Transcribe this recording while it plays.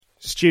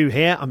Stu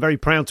here. I'm very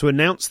proud to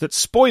announce that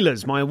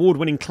Spoilers, my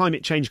award-winning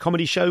climate change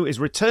comedy show, is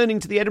returning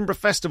to the Edinburgh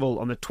Festival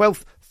on the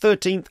 12th,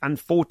 13th and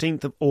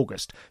 14th of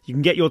August. You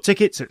can get your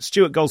tickets at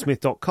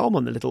stuartgoldsmith.com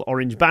on the little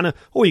orange banner,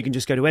 or you can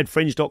just go to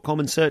edfringe.com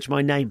and search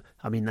my name.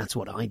 I mean, that's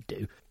what I'd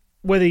do.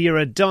 Whether you're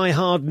a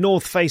die-hard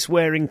North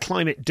Face-wearing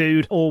climate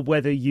dude, or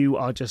whether you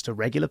are just a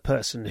regular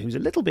person who's a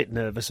little bit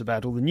nervous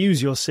about all the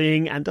news you're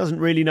seeing and doesn't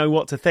really know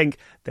what to think,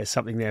 there's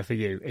something there for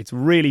you. It's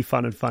really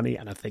fun and funny,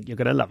 and I think you're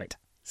going to love it.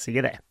 See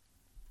you there.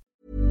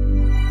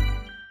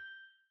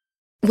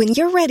 When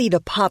you're ready to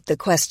pop the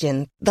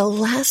question, the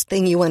last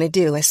thing you want to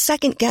do is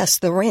second-guess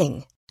the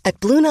ring. At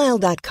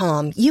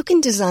BlueNile.com, you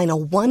can design a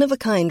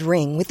one-of-a-kind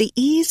ring with the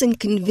ease and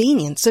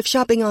convenience of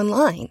shopping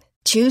online.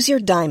 Choose your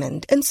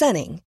diamond and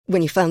setting.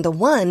 When you find the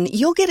one,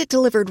 you'll get it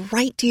delivered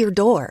right to your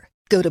door.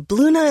 Go to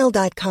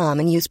BlueNile.com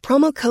and use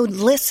promo code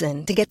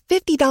LISTEN to get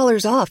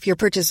 $50 off your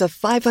purchase of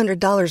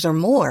 $500 or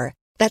more.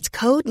 That's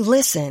code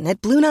LISTEN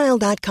at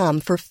BlueNile.com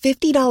for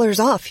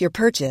 $50 off your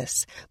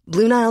purchase.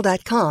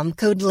 BlueNile.com,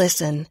 code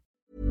LISTEN.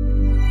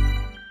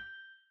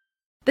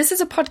 This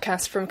is a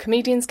podcast from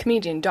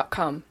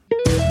comedianscomedian.com.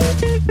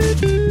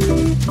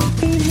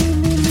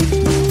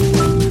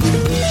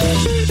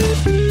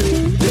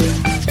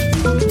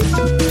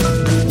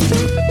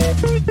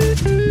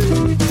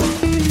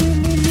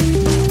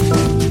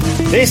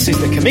 This is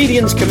the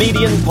Comedian's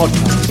Comedian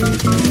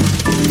podcast.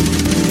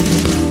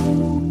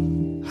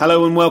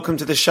 Hello and welcome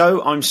to the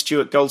show. I'm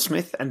Stuart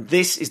Goldsmith, and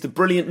this is the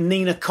brilliant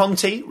Nina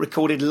Conti,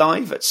 recorded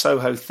live at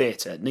Soho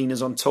Theatre.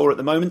 Nina's on tour at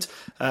the moment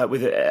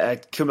with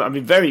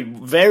very,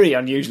 very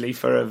unusually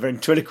for a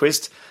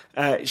ventriloquist.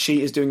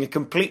 She is doing a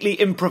completely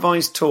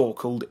improvised tour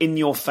called In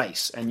Your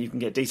Face, and you can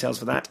get details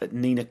for that at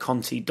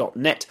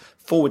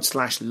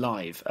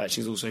ninaconti.net/live.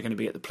 She's also going to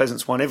be at the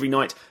Pleasance One every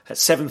night at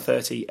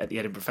 7:30 at the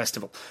Edinburgh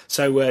Festival.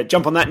 So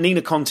jump on that,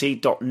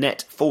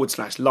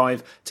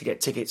 ninaconti.net/live to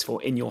get tickets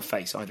for In Your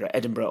Face, either at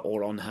Edinburgh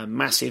or on her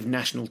massive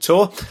national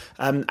tour.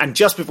 And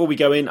just before we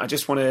go in, I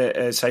just want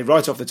to say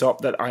right off the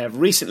top that I have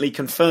recently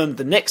confirmed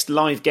the next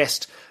live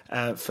guest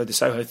for the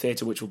Soho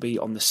Theatre, which will be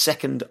on the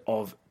 2nd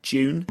of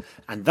June,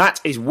 and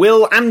that is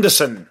Will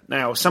Anderson.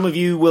 Now, some of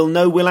you will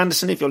know Will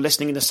Anderson if you're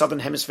listening in the Southern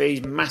Hemisphere.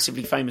 He's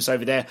massively famous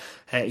over there.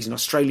 He's an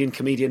Australian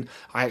comedian.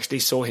 I actually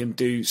saw him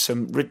do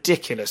some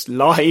ridiculous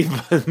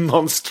live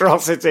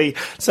monstrosity,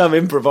 some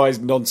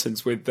improvised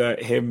nonsense with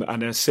him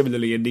and a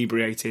similarly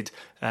inebriated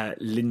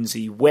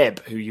Lindsay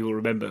Webb, who you will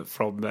remember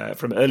from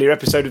earlier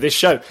episode of this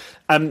show.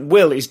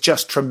 Will is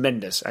just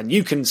tremendous, and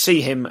you can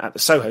see him at the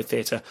Soho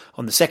Theatre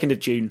on the 2nd of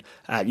June.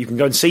 You can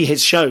go and see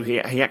his show. He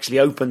actually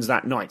opens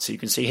that night, so you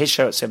can see his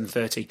show at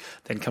 7:30,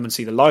 then come and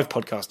see the live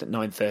podcast at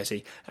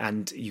 9:30,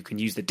 and you can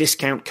use the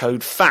discount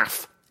code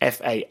FAFF,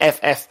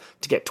 F-A-F-F,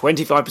 to get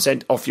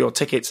 25% off your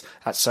tickets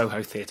at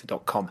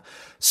sohotheatre.com.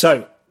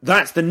 So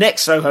that's the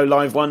next Soho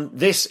Live one.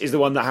 This is the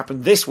one that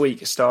happened this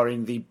week,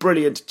 starring the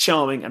brilliant,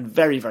 charming, and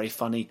very, very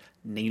funny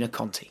Nina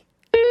Conti.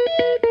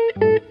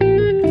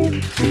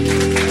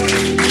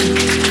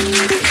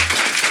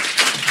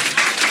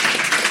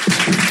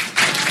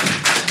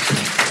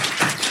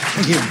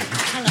 Thank you.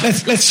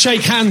 Let's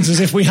shake hands as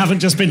if we haven't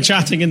just been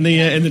chatting in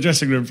the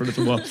dressing room for a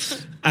little while.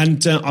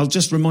 And I'll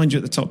just remind you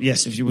at the top,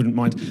 yes, if you wouldn't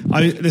mind.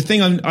 The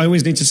thing I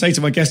always need to say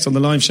to my guests on the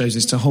live shows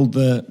is to hold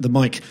the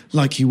mic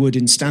like you would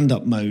in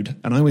stand-up mode.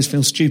 And I always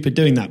feel stupid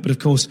doing that. But of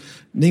course,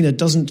 Nina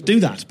doesn't do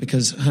that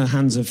because her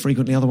hands are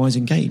frequently otherwise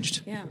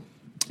engaged. Yeah.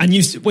 And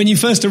when you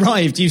first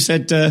arrived, you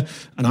said, and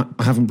I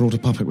haven't brought a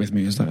puppet with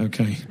me, is that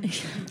okay?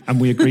 And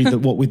we agreed that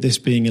what with this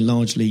being a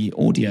largely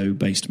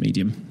audio-based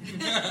medium...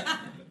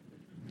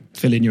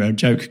 Fill in your own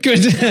joke.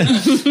 Good.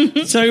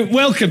 So,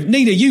 welcome.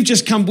 Nina, you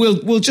just come...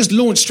 We'll just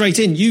launch straight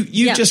in.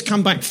 You just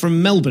come back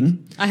from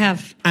Melbourne. I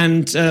have.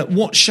 And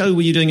what show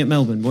were you doing at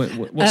Melbourne? What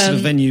sort of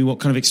venue, what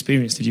kind of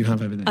experience did you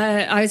have over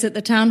there? I was at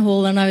the Town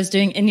Hall and I was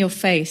doing In Your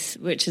Face,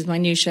 which is my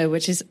new show,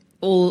 which is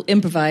all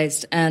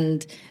improvised.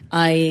 And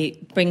I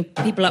bring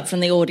people up from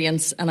the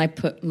audience and I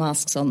put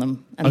masks on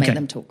them and make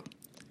them talk.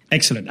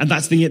 Excellent. And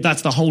that's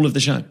the whole of the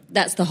show?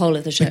 That's the whole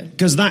of the show.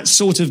 Because that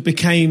sort of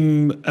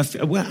became...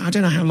 well, I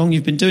don't know how long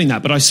you've been doing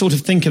that, but I sort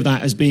of think of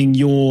that as being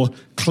your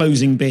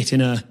closing bit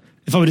in a...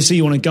 If I were to see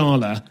you on a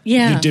gala,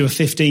 you'd do a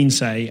 15,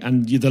 say,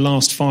 and the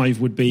last 5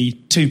 would be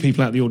 2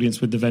 people out the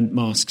audience with the vent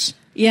masks.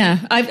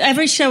 Yeah.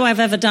 Every show I've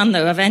ever done,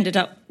 though, I've ended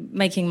up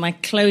making my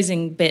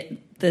closing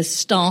bit the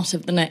start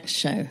of the next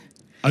show.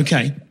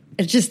 Okay.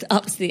 It just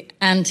ups the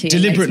ante.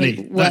 Deliberately.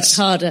 Makes me work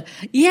harder.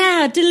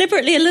 Yeah,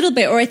 deliberately a little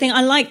bit. Or I think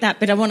I like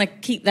that bit. I want to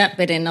keep that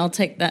bit in. I'll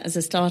take that as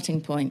a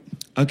starting point.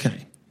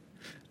 Okay.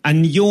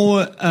 And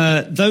your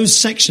those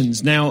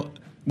sections, now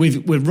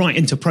we're right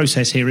into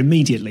process here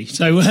immediately.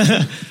 So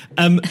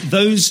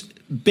those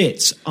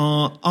bits,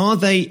 are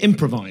they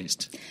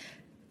improvised?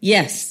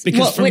 Yes.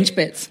 Which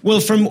bits? Well,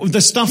 from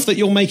the stuff that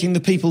you're making the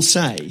people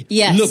say,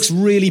 looks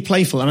really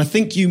playful. And I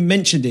think you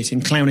mentioned it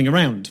in Clowning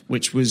Around,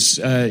 which was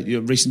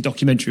your recent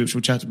documentary, which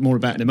we'll chat more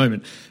about in a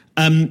moment.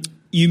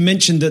 you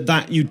mentioned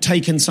that you'd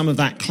taken some of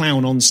that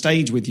clown on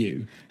stage with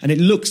you, and it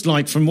looks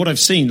like, from what I've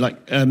seen,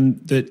 like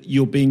that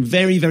you're being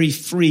very, very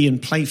free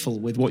and playful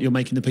with what you're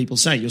making the people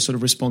say. You're sort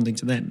of responding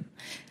to them.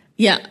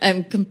 Yeah,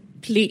 I'm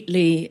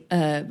completely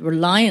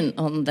reliant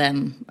on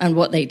them and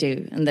what they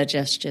do and their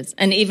gestures.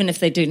 And even if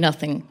they do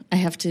nothing, I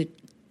have to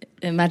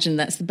imagine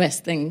that's the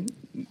best thing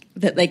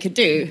that they could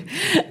do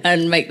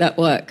and make that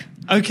work.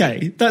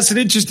 Okay, that's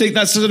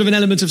sort of an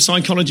element of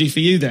psychology for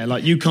you there.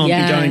 Like, you can't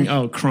be going,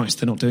 oh, Christ,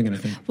 they're not doing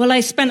anything. Well, I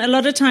spent a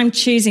lot of time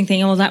choosing,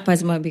 thinking, oh, that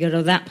person won't be good,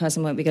 or that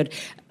person won't be good,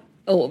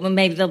 or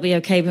maybe they'll be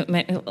okay,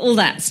 but all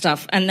that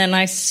stuff. And then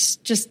I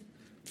just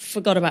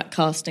forgot about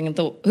casting and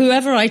thought,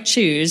 whoever I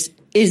choose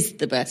is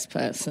the best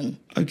person.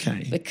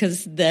 Okay.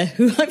 Because they're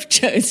who I've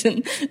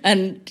chosen.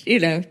 And,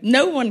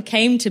 no one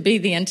came to be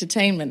the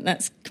entertainment.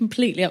 That's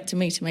completely up to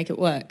me to make it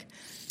work.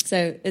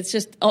 So it's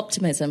just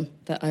optimism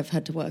that I've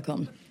had to work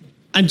on.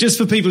 And just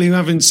for people who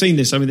haven't seen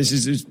this, I mean, this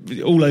is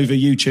all over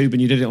YouTube,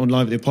 and you did it on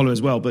Live at the Apollo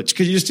as well, but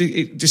could you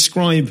just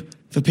describe,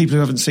 for people who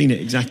haven't seen it,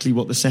 exactly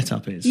what the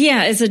setup is?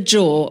 Yeah, it's a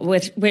jaw,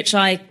 which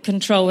I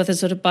control with a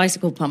sort of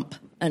bicycle pump,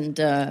 and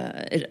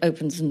it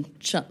opens and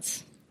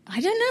shuts. I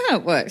don't know how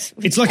it works.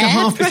 It's like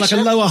it's like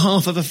a lower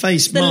half of a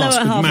face mask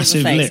with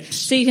massive lips.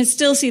 So you can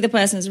still see the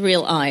person's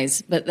real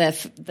eyes, but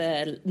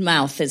their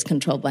mouth is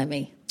controlled by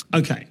me.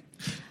 Okay.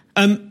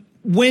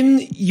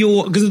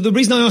 Because the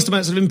reason I asked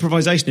about sort of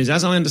improvisation is,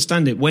 as I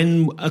understand it,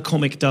 when a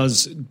comic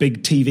does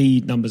big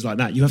TV numbers like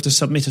that, you have to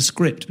submit a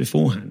script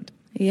beforehand.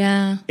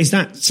 Yeah. Is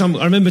that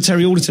I remember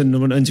Terry Alderton,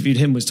 when I interviewed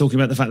him, was talking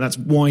about the fact that's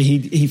why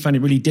he found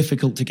it really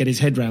difficult to get his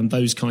head around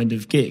those kind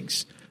of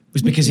gigs.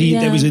 Was because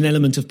there was an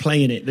element of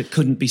play in it that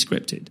couldn't be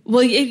scripted.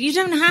 Well, you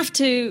don't have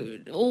to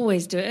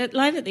always do it.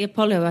 Live at the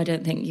Apollo, I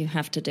don't think you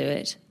have to do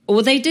it.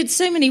 Or they did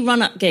so many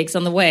run-up gigs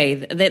on the way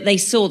that they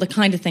saw the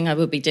kind of thing I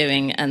would be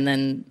doing, and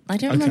then I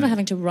don't remember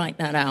having to write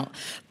that out.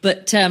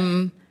 But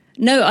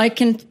no, I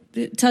can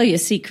tell you a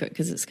secret,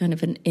 because it's kind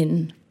of an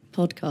in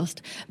podcast.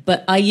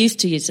 But I used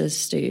to use a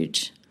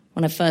stooge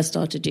when I first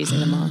started using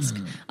the mask.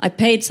 I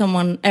paid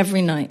someone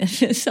every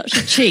night. It's such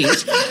a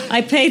cheat.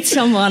 I paid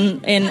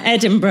someone in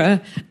Edinburgh,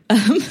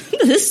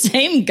 the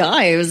same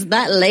guy who was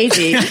that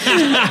lazy.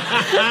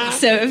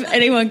 So if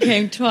anyone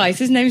came twice,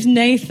 his name's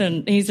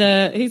Nathan. He's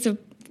a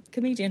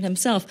comedian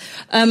himself.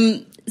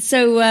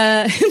 So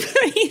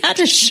he had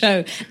a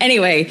show.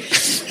 Anyway,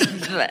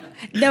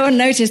 no one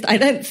noticed. I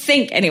don't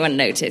think anyone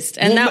noticed.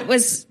 And that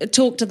was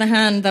Talk to the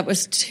Hand. That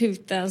was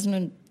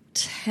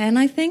 2010,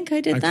 I think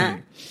I did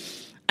that.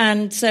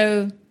 And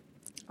so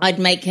I'd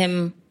make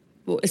him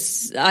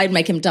dance. I'd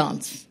make him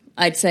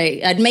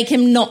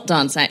not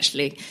dance,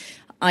 actually.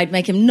 I'd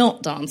make him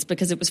not dance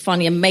because it was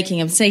funny, and making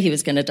him say he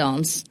was going to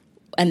dance,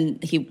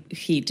 and he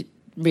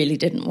really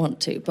didn't want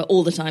to, but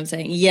all the time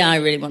saying, yeah, I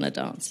really want to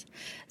dance.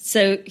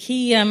 So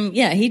he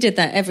did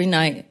that every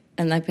night,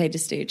 and I paid a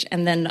stooge.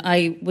 And then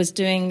I was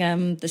doing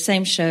the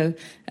same show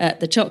at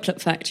the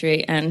Chocolate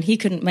Factory, and he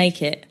couldn't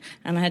make it,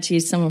 and I had to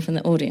use someone from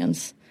the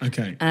audience.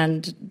 Okay.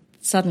 And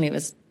suddenly it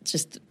was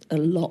just a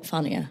lot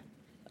funnier.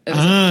 It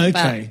was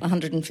about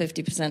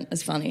 150%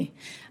 as funny.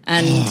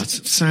 And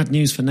it's sad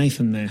news for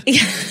Nathan there.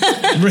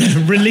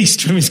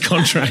 Released from his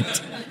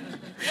contract.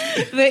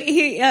 But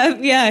he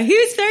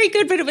was very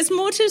good, but it was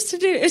more just to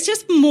do, it was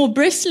just more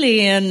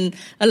bristly and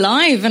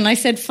alive. And I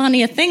said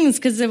funnier things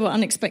because there were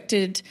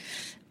unexpected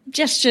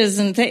gestures,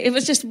 and it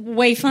was just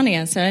way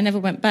funnier. So I never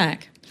went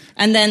back.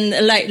 And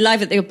then, like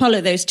Live at the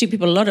Apollo, those two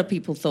people, a lot of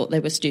people thought they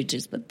were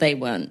stooges, but they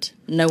weren't.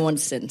 No one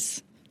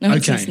since. No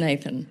one since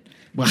Nathan.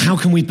 Well, how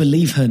can we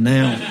believe her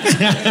now?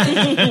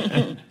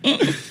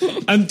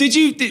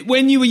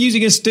 When you were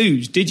using a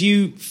stooge, did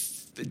you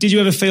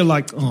ever feel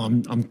like,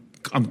 I'm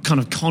kind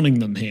of conning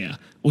them here?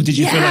 Or did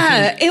you feel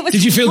like it was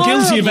did you feel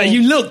horrible. Guilty about it?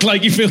 You look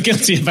like you feel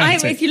guilty about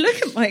it. If you look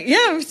at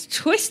I was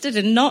twisted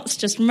in knots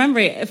just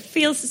remembering it. It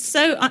feels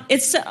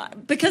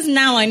because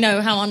now I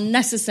know how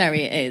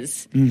unnecessary it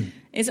is.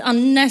 It's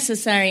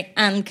unnecessary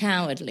and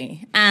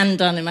cowardly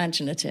and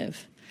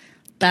unimaginative.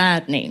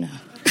 Bad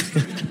Nina.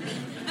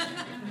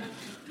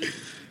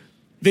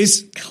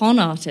 This con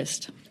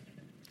artist.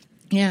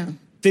 Yeah.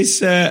 This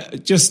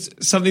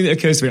just something that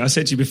occurs to me. I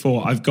said to you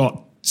before, I've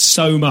got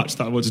so much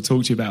that I want to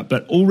talk to you about,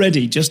 but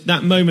already just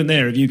that moment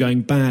there of you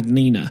going bad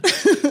Nina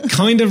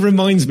kind of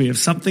reminds me of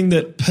something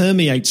that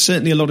permeates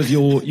certainly a lot of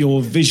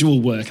your visual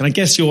work. And I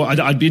guess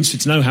I'd be interested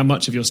to know how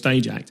much of your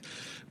stage act,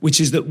 which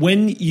is that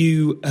when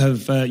you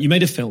have you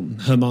made a film,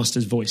 Her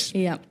Master's Voice.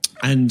 Yeah.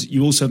 And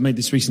you also made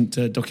this recent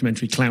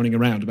documentary, Clowning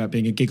Around, about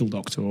being a giggle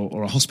doctor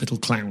or a hospital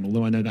clown,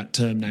 although I know that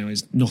term now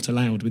is not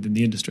allowed within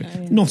the industry.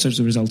 Oh, yeah. Not as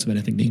a result of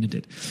anything Nina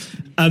did.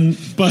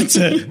 But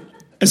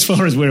as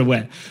far as we're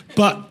aware.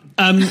 But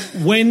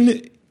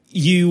when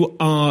you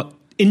are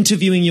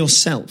interviewing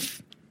yourself,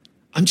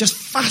 I'm just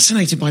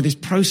fascinated by this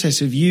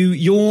process of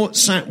you're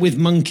sat with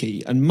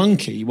Monkey, and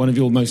Monkey, one of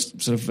your most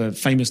sort of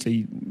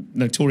famously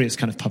notorious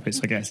kind of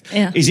puppets, I guess,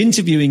 is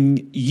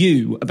interviewing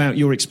you about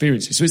your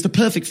experiences. So it's the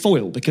perfect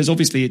foil, because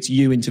obviously it's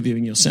you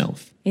interviewing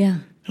yourself. Yeah.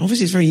 And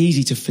obviously it's very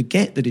easy to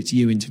forget that it's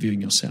you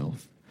interviewing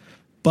yourself.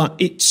 But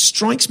it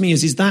strikes me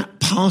as, is that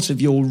part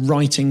of your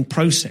writing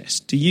process?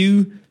 Do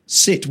you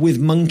sit with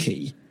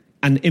Monkey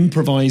and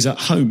improvise at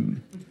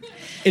home?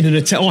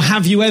 Or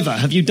have you ever?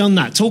 Have you done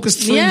that? Talk us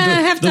through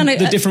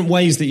the different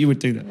ways that you would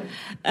do that.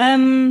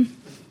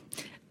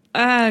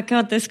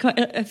 There's quite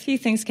a few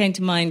things came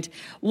to mind.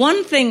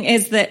 One thing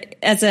is that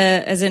as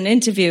an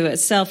interviewer,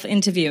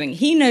 self-interviewing,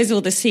 he knows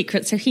all the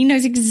secrets, so he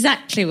knows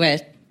exactly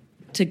where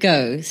to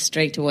go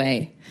straight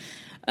away.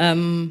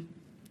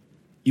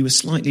 You were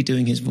slightly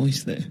doing his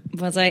voice there.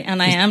 Was I?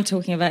 And I am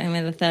talking about him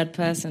in the third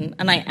person,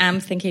 and I am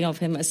thinking of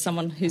him as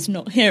someone who's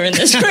not here in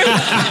this room.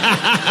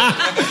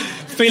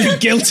 Feeling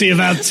guilty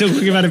about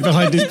talking about him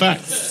behind his back.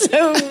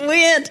 So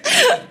weird.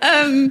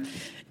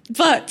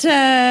 But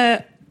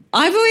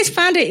I've always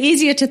found it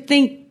easier to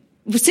think,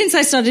 since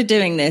I started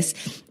doing this,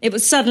 it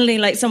was suddenly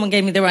like someone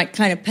gave me the right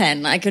kind of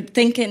pen. I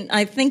think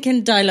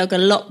in dialogue a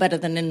lot better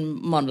than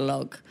in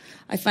monologue.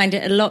 I find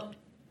it a lot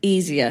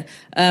easier.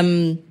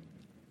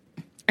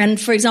 And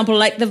for example,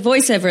 like the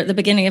voiceover at the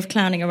beginning of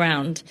Clowning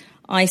Around,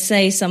 I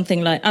say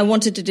something like, I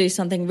wanted to do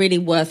something really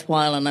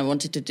worthwhile and I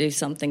wanted to do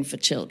something for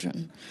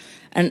children.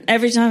 And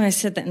every time I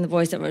said that in the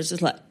voiceover, I was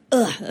just like,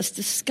 ugh, that's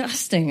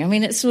disgusting. I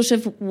mean, it's sort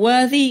of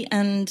worthy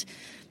and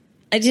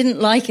I didn't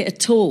like it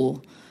at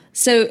all.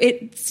 So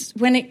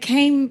when it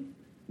came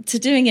to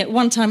doing it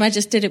one time, I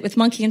just did it with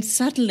Monkey and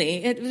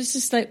suddenly it was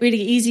just like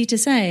really easy to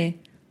say.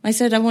 I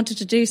said I wanted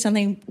to do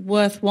something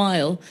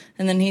worthwhile.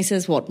 And then he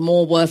says, what,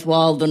 more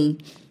worthwhile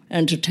than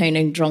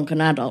entertaining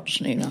drunken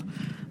adults, Nina?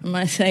 And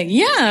I say,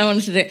 yeah, I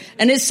wanted to do it.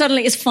 And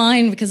it's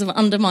fine because I've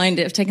undermined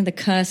it. I've taken the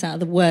curse out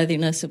of the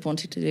worthiness of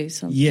wanting to do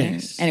something.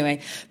 Yes.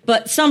 Anyway,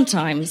 but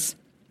sometimes,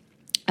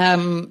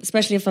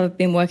 especially if I've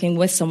been working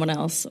with someone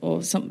else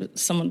or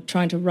someone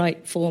trying to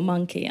write for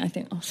Monkey, I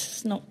think, this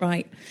is not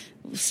right.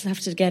 We'll just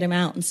have to get him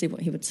out and see what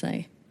he would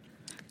say.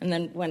 And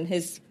then when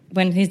his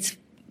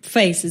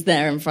face is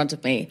there in front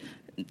of me,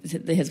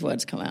 his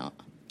words come out.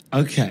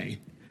 Okay.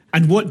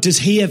 And what does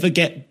he ever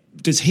get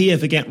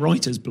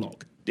writer's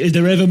block? Are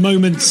there ever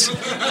moments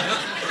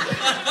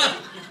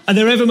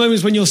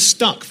when you're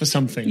stuck for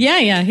something?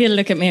 Yeah. He'll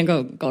look at me and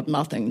go, "God,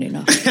 nothing,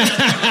 Nina."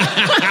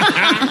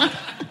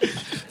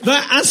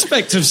 That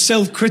aspect of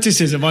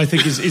self-criticism, I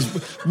think, is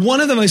one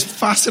of the most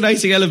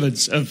fascinating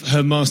elements of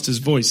Her Master's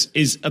Voice.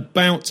 Is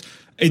about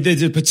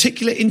there's a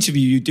particular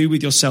interview you do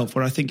with yourself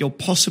where I think you're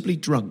possibly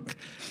drunk.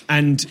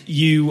 And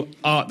you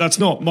are, that's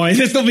not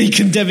me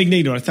condemning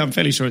Nina. I'm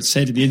fairly sure it's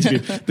said in the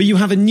interview. But you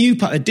have a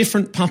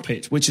different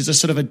puppet, which is a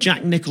sort of a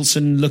Jack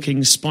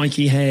Nicholson-looking,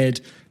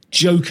 spiky-haired,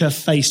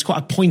 Joker-faced, quite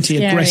a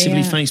pointy,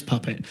 aggressively faced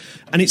puppet.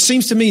 And it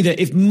seems to me that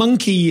if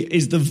Monkey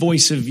is the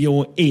voice of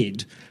your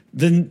id,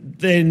 then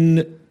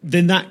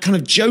that kind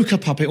of Joker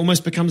puppet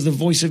almost becomes the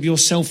voice of your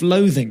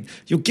self-loathing.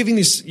 You're giving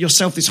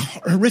yourself this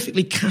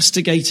horrifically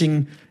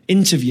castigating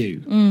interview,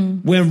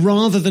 where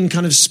rather than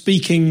kind of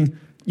speaking,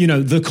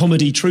 the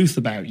comedy truth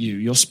about you,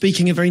 you're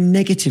speaking a very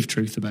negative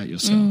truth about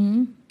yourself.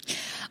 Mm-hmm.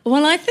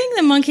 Well, I think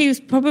the Monkey is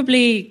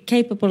probably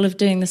capable of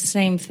doing the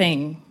same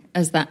thing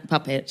as that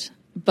puppet,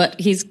 but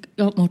he's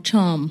got more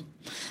charm.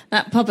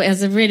 That puppet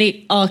has a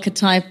really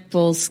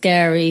archetypal,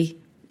 scary,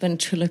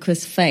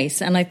 ventriloquist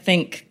face, and I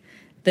think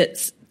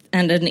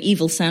and an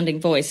evil-sounding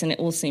voice, and it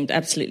all seemed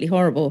absolutely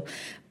horrible.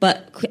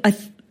 But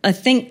I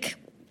think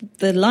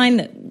the line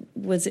that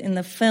was in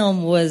the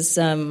film was,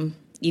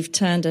 "You've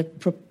turned a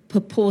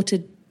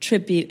purported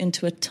tribute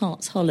into a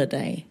tart's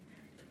holiday."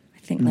 I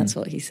think that's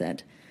what he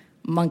said.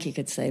 Monkey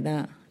could say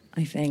that,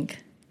 I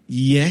think.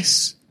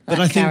 Yes, but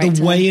I think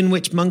the way in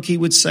which Monkey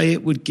would say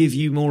it would give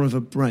you more of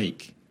a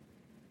break.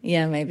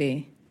 Yeah,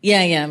 maybe.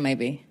 Yeah,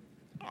 maybe.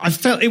 I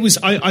felt it was,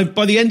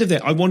 by the end of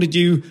it, I wanted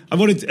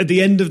at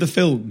the end of the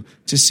film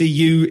to see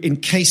you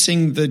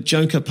encasing the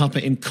Joker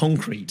puppet in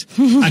concrete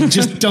and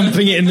just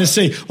dumping it in the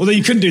sea. Although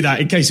you couldn't do that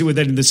in case it would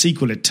then in the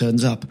sequel it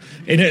turns up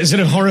in a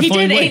sort of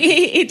horrifying way.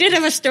 He did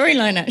have a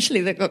storyline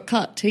actually that got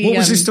cut. What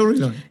was his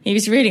storyline? He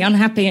was really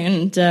unhappy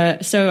and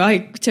so I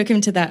took him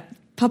to that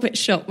puppet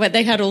shop where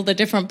they had all the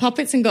different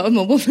puppets and got him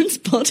a woman's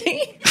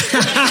body.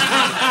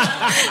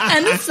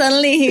 And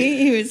suddenly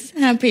he was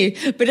happy.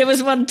 But it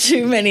was one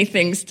too many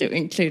things to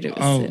include.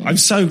 I'm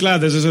so glad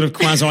there's a sort of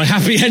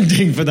quasi-happy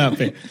ending for that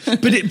bit.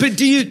 But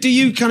do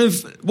you kind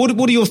of, what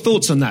are your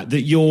thoughts on that?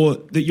 That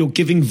you're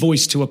giving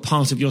voice to a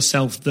part of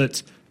yourself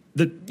that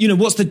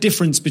what's the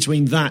difference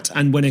between that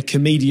and when a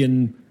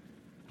comedian...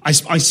 I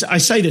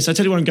say this, I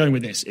tell you where I'm going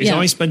with this,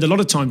 I spend a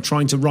lot of time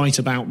trying to write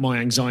about my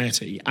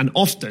anxiety, and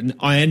often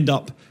I end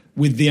up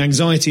with the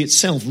anxiety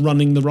itself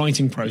running the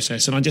writing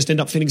process, and I just end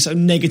up feeling so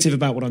negative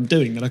about what I'm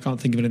doing that I can't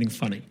think of anything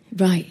funny.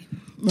 Right.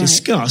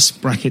 Discuss,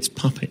 brackets,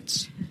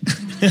 puppets.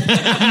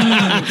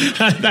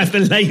 That's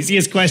the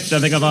laziest question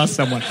I think I've asked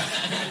someone.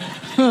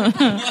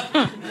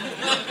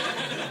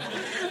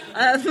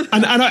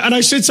 And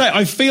I should say,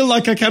 I feel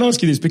like I can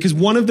ask you this because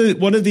one of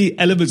the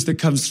elements that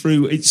comes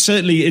through, it's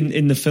certainly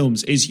in the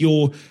films, is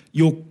your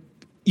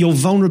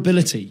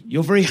vulnerability.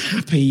 You're very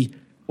happy,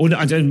 or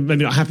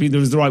maybe not happy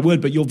was the right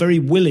word, but you're very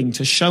willing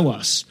to show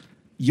us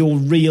your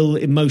real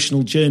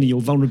emotional journey, your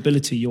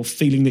vulnerability, your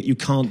feeling that you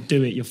can't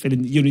do it, you're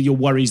feeling, your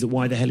worries that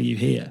why the hell are you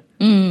here?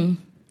 Mm.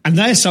 And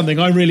there's something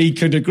I really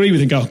could agree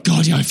with and go, oh,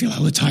 God, yeah, I feel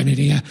all the time in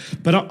here.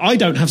 But I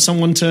don't have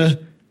someone to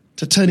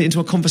turn it into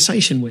a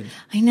conversation with.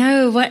 I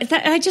know.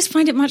 I just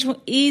find it much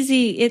more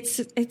easy. It's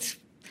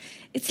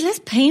less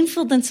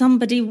painful than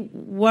somebody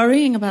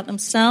worrying about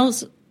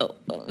themselves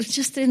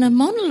just in a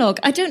monologue.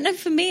 I don't know.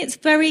 For me, it's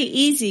very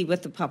easy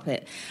with the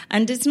puppet.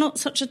 And it's not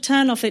such a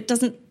turn-off.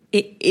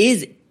 It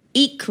is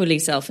equally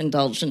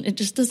self-indulgent. It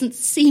just doesn't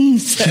seem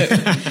so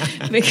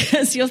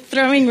because you're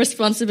throwing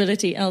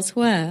responsibility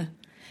elsewhere.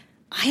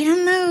 I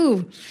don't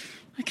know.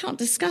 I can't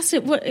discuss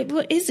it. What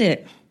is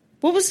it?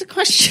 What was the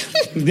question?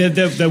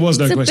 There was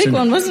no question. It's a big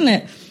one, wasn't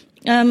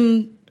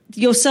it?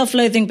 Your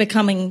self-loathing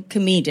becoming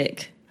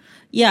comedic.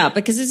 Yeah,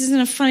 because this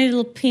isn't a funny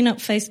little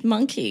peanut-faced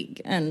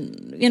monkey.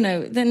 And,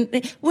 then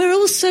we're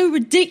all so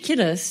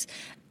ridiculous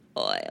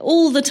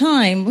all the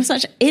time. We're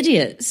such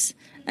idiots.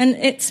 And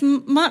it's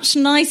much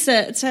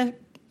nicer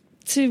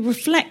to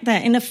reflect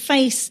that in a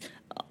face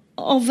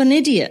of an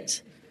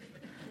idiot.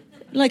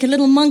 Like a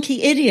little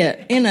monkey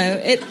idiot,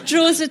 It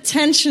draws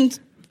attention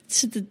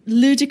to the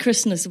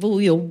ludicrousness of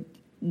all your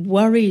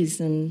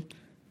worries and,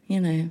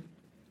 your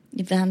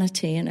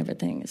vanity and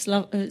everything. It's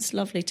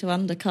lovely to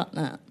undercut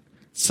that.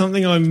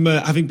 Something I'm,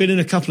 having been in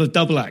a couple of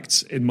double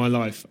acts in my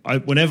life,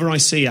 whenever I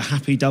see a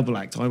happy double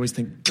act, I always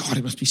think, God,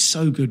 it must be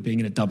so good being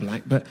in a double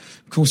act. But,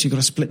 of course, you've got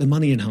to split the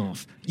money in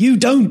half. You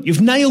don't.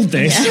 You've nailed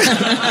this.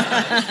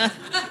 Yeah,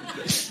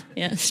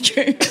 yeah, it's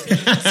true.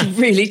 It's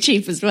really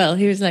cheap as well.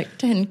 He was like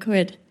 10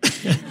 quid.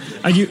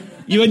 And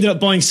you ended up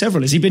buying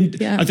several. Has he been?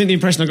 Yeah. I think the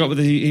impression I got was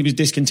that he was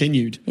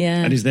discontinued.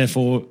 Yeah. And is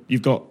therefore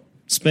you've got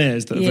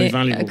spares that are very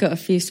valuable. I've got a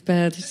few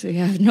spares.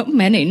 Yeah, not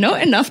many,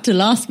 not enough to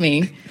last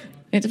me.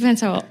 It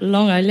depends how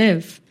long I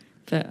live,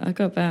 but I've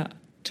got about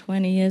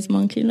 20 years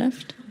monkey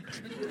left.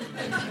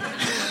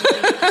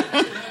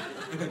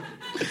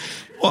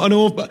 What an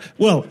awful...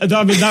 Well,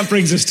 I mean, that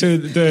brings us to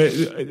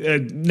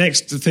the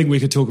next thing we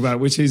could talk about,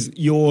 which is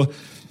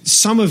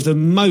some of the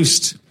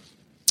most...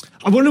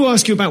 I want to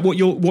ask you about what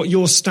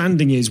your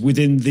standing is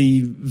within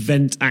the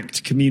Vent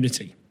Act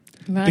community.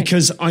 Right.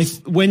 Because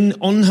when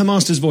on Her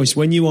Master's Voice,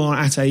 when you are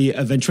at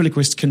a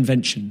ventriloquist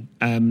convention...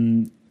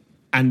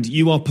 and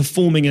you are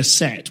performing a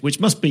set,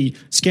 which must be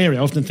scary. I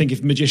often think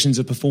if magicians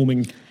are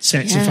performing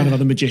sets in front of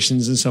other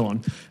magicians and so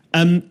on.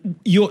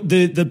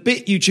 The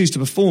bit you choose to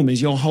perform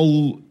is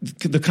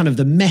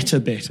the meta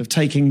bit of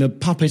taking the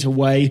puppet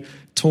away,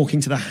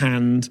 talking to the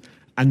hand,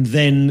 and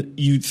then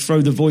you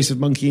throw the voice of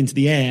monkey into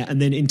the air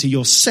and then into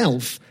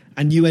yourself,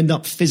 and you end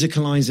up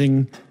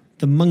physicalizing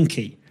the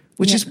monkey,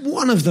 which is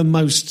one of the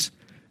most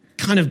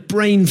kind of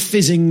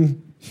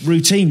brain-fizzing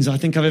routines I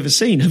think I've ever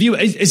seen.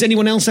 Has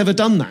anyone else ever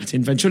done that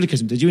in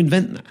ventriloquism? Did you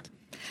invent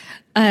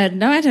that?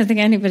 No, I don't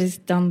think anybody's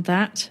done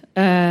that.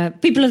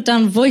 People have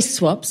done voice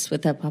swaps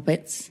with their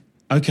puppets.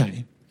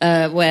 Okay.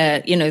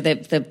 Where,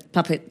 the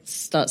puppets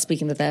start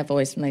speaking with their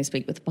voice and they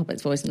speak with the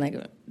puppet's voice and they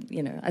go,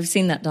 I've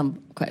seen that done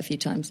quite a few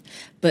times.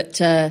 But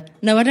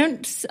no, I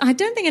don't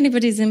think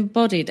anybody's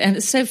embodied. And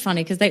it's so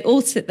funny because they all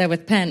sit there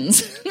with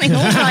pens. They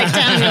all write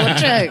down your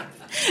jokes.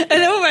 And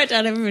they all write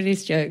down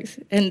everybody's jokes.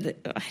 And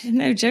I don't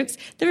know, jokes.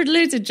 There are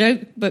loads of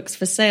joke books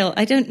for sale.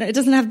 I don't know. It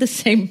doesn't have the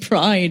same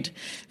pride,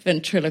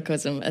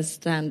 ventriloquism, as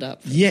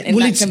stand-up. Yeah, in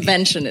that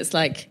convention, it's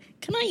like,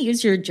 can I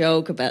use your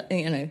joke about,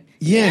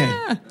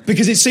 Yeah.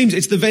 Because it seems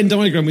it's the Venn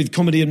diagram with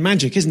comedy and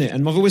magic, isn't it?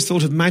 And I've always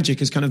thought of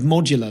magic as kind of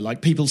modular,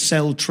 like people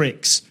sell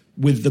tricks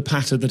with the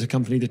patter that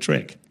accompany the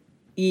trick.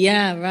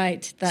 Yeah,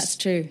 right. That's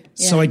true.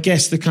 Yeah. So I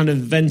guess the kind of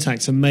Vent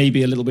acts are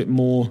maybe a little bit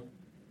more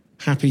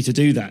happy to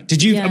do that.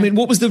 Did you? Yeah. I mean,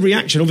 what was the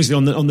reaction? Obviously,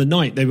 on the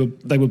night they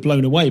were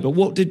blown away. But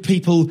what did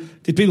people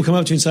come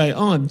up to you and say?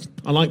 Oh,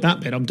 I like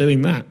that bit. I'm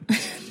doing that.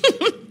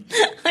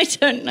 I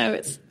don't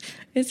know.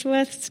 It's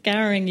worth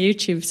scouring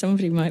YouTube.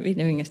 Somebody might be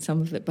doing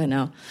some of it by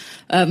now.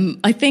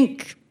 I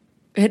think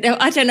I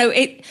don't know.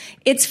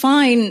 It's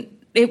fine.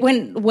 It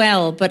went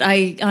well, but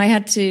I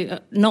had to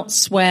not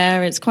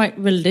swear. It's quite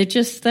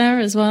religious there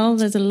as well.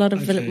 There's a lot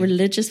of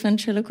religious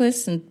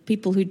ventriloquists and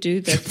people who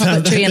do the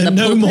puppetry and the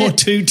no pulpit. More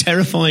two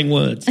terrifying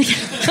words.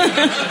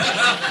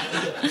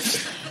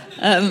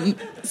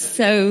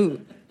 So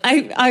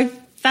I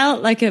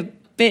felt like a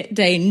bit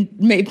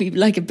maybe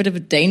like a bit of a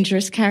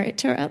dangerous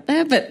character out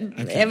there, but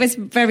it was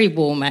very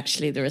warm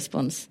actually. The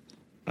response,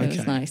 it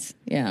was nice.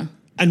 Yeah.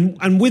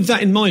 And with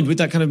that in mind, with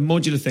that kind of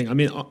modular thing, I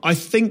mean, I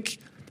think.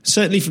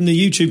 Certainly from the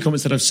YouTube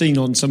comments that I've seen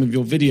on some of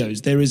your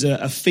videos, there is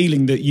a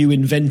feeling that you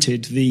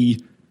invented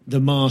the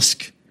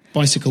mask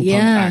bicycle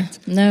pump act,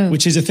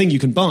 which is a thing you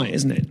can buy,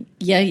 isn't it?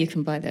 Yeah, you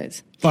can buy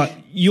those. But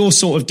you're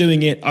sort of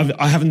doing it.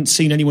 I haven't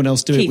seen anyone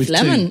else do it with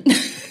Lemon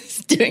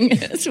is doing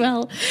it as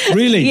well.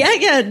 Really?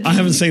 Yeah. I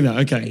haven't seen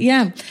that. Okay.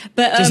 Yeah,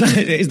 but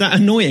is that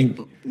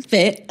annoying?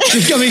 Bit.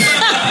 I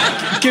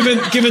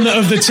mean, given that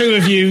of the two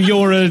of you,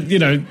 you're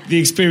the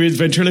experienced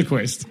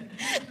ventriloquist.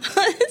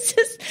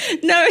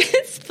 No,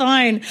 it's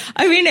fine.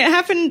 I mean, it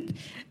happened.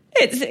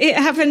 It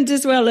happened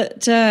as well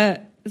at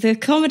the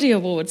comedy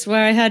awards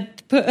where I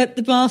had put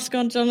the mask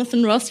on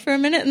Jonathan Ross for a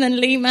minute and then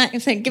Lee Mack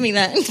said, give me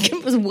that. And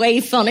Kim was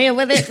way funnier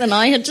with it than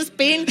I had just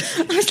been.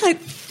 I was like,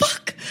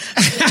 fuck.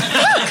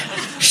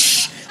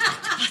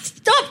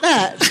 Stop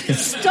that.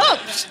 Stop.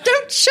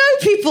 Don't show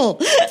people.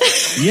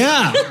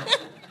 Yeah.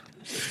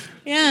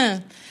 Yeah.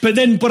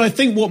 But I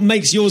think what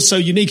makes yours so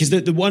unique is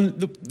that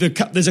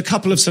there's a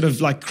couple of sort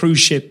of like cruise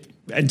ship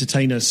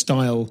entertainer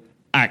style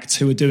acts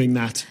who are doing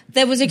that.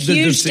 There was a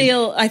huge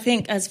deal, I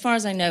think, as far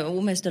as I know,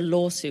 almost a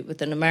lawsuit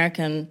with an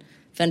American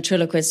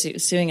ventriloquist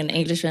suing an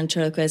English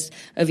ventriloquist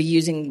over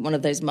using one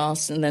of those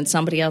masks, and then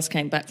somebody else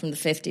came back from the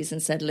 50s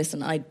and said,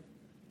 listen, I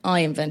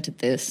invented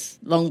this.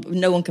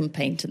 No one can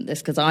patent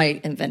this because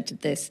I invented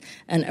this,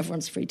 and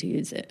everyone's free to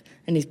use it.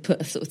 And he's put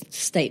a sort of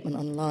statement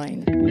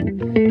online.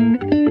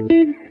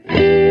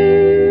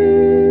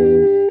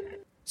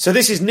 So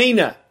this is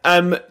Nina.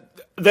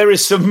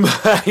 There's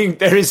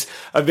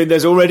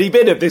already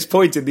been at this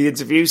point in the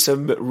interview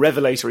some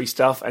revelatory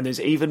stuff, and there's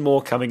even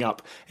more coming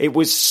up. It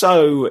was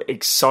so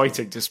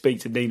exciting to speak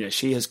to Nina.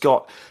 She has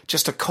got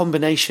just a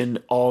combination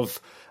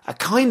of a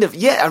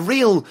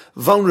real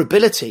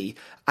vulnerability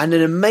and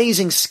an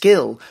amazing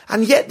skill.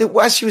 And yet,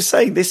 as she was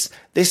saying, this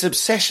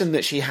obsession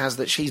that she has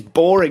that she's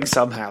boring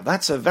somehow,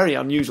 that's a very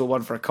unusual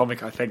one for a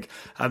comic, I think,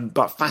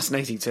 but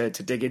fascinating to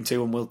dig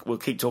into, and we'll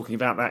keep talking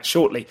about that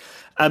shortly.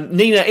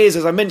 Nina is,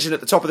 as I mentioned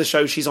at the top of the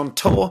show, she's on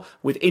tour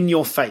with In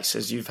Your Face,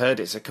 as you've heard.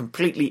 It's a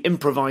completely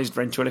improvised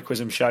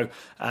ventriloquism show,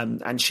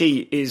 and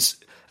she is,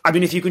 I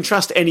mean, if you can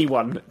trust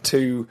anyone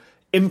to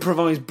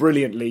improvise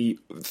brilliantly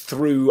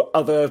through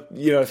other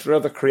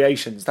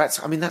creations,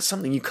 that's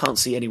something you can't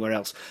see anywhere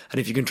else. And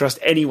if you can trust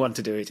anyone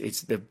to do it,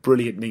 it's the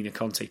brilliant Nina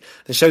Conti.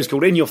 The show's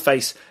called In Your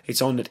Face.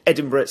 It's on at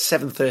Edinburgh at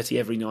 7:30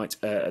 every night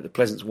at the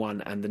Pleasance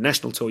One, and the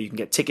national tour you can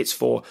get tickets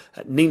for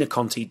at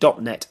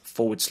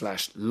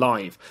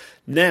ninaconti.net/live.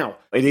 Now,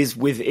 it is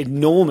with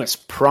enormous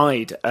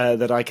pride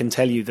that I can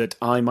tell you that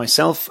I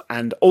myself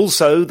and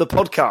also the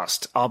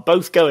podcast are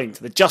both going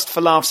to the Just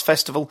for Laughs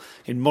Festival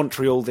in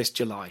Montreal this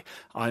July.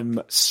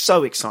 I'm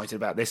so excited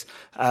about this.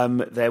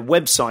 Their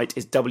website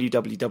is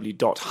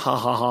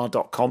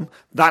www.hahaha.com.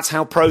 That's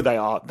how pro they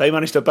are. They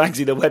managed to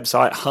bagsy the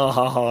website,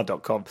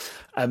 hahaha.com.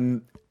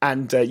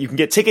 And you can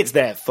get tickets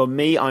there. For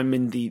me, I'm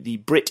in the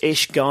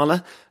British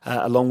Gala,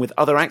 along with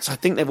other acts. I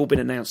think they've all been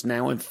announced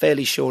now. I'm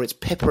fairly sure it's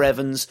Pippa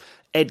Evans,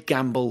 Ed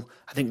Gamble.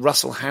 I think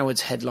Russell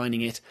Howard's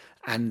headlining it.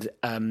 And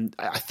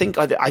I think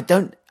I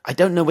don't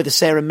know whether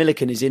Sarah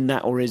Millican is in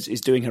that or is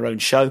doing her own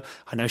show.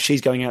 I know she's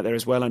going out there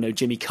as well. I know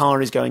Jimmy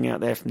Carr is going out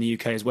there from the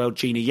UK as well.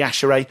 Gina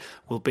Yashere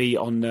will be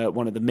on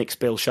one of the mixed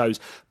bill shows.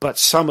 But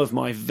some of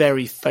my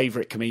very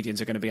favourite comedians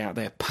are going to be out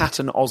there.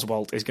 Patton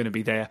Oswalt is going to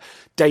be there.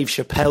 Dave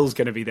Chappelle's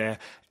going to be there.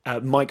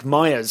 Mike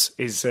Myers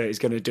is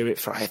going to do it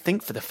for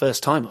the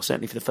first time, or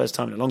certainly for the first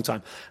time in a long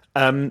time.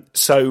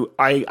 So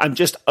I'm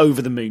just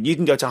over the moon. You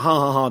can go to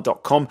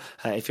hahaha.com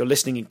if you're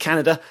listening in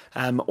Canada,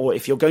 or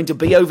if you're going to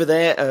be over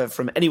there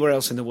from anywhere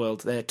else in the world.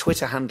 Their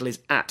Twitter handle is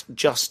at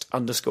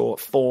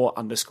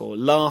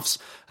just_for_laughs,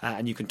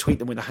 and you can tweet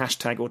them with the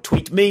hashtag, or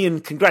tweet me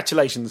and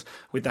congratulations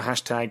with the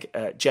hashtag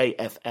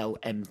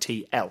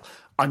JFLMTL.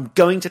 I'm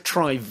going to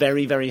try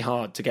very, very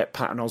hard to get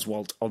Patton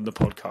Oswalt on the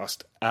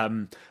podcast.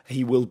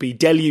 He will be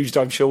deluged,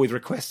 I'm sure, with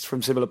requests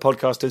from similar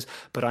podcasters,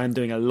 but I am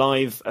doing a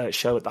live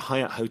show at the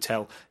Hyatt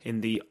Hotel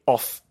in the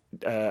off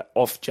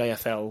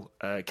JFL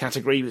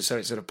category, so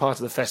it's sort of part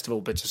of the festival,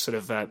 but just sort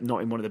of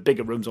not in one of the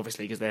bigger rooms,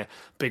 obviously, because their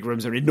big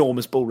rooms are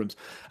enormous ballrooms.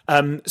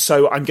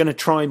 So I'm going to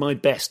try my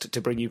best to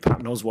bring you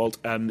Patton Oswalt.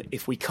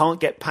 If we can't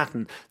get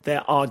Patton,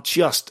 there are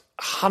just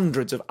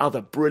hundreds of other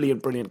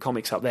brilliant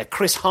comics up there.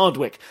 Chris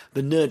Hardwick,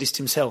 the nerdist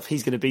himself,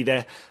 he's going to be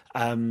there.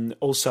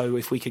 Also,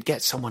 if we could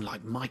get someone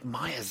like Mike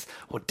Myers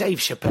or Dave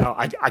Chappelle,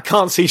 I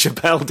can't see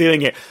Chappelle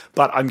doing it,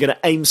 but I'm going to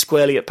aim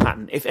squarely at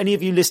Patton. If any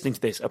of you listening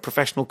to this are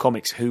professional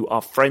comics who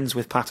are friends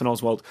with Patton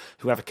Oswalt,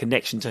 who have a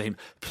connection to him,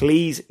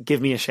 please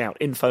give me a shout,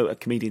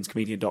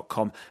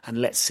 info@comedianscomedian.com,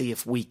 and let's see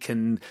if we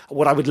can.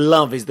 What I would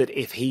love is that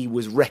if he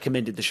was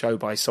recommended the show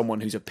by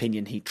someone whose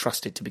opinion he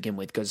trusted to begin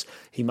with, because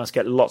he must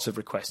get lots of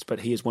requests,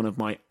 but he is one of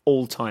my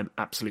all-time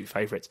absolute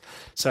favourites.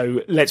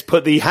 So let's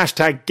put the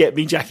hashtag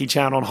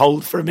 #GetMeJackieChan on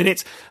hold for a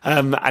minute,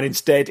 and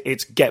instead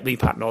it's Get Me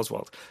Patton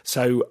Oswalt.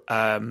 So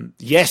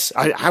yes,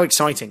 how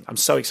exciting. I'm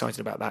so excited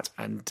about that,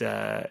 and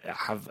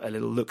have a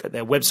little look at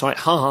their website,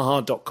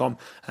 hahaha.com,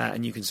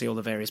 and you can see all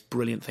the various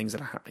brilliant things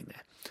that are happening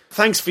there.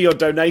 Thanks for your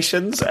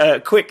donations. A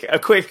quick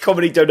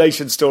comedy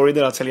donation story,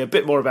 then I'll tell you a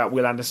bit more about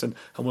Will Anderson,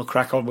 and we'll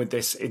crack on with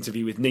this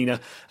interview with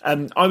Nina.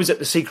 I was at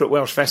the Secret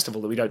Welsh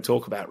Festival that we don't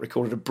talk about,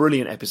 recorded a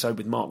brilliant episode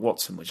with Mark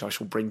Watson, which I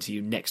shall bring to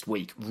you next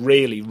week.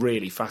 Really,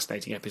 really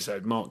fascinating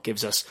episode. Mark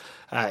gives us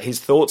his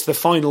thoughts, the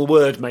final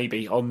word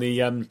maybe, on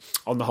the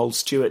whole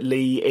Stuart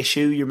Lee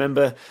issue. You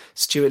remember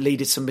Stuart Lee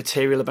did some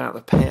material about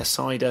the pear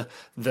cider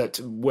that,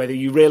 whether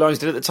you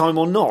realised it at the time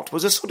or not,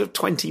 was a sort of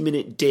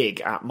 20-minute dig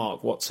at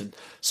Mark Watson.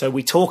 So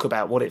we talk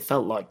about what it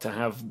felt like to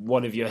have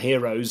one of your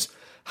heroes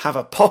have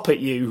a pop at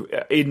you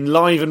in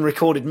live and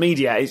recorded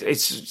media.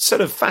 It's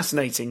sort of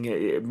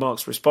fascinating,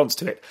 Mark's response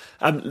to it.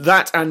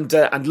 That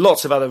and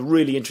lots of other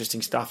really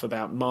interesting stuff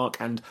about Mark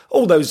and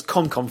all those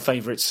ComCom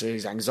favourites,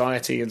 his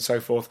anxiety and so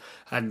forth,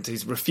 and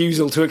his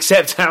refusal to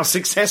accept how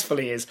successful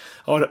he is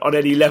on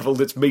any level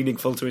that's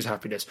meaningful to his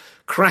happiness.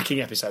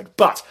 Cracking episode.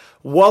 But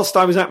whilst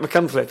I was at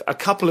Machynlleth, a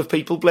couple of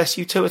people, bless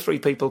you, 2 or 3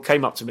 people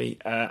came up to me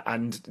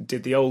and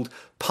did the old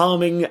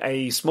palming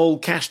a small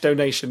cash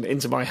donation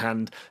into my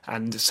hand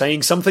and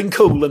saying something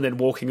cool and then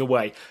walking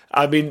away.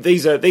 I mean,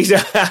 these are there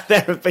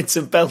have been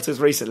some belters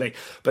recently,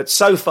 but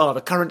so far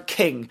the current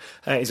king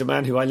is a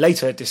man who I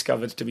later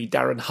discovered to be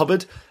Darren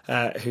Hubbard,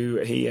 who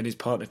he and his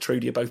partner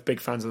Trudy are both big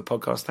fans of the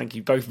podcast. Thank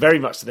you both very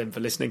much to them for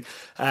listening.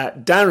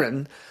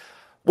 Darren,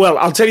 well,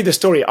 I'll tell you the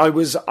story. I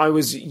was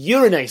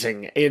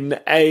urinating in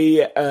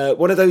a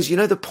one of those, the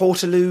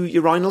Portaloo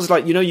urinals,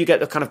 like you get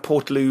the kind of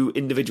Portaloo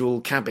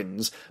individual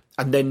cabins,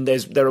 and then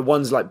there are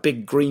ones like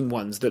big green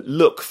ones that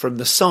look from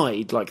the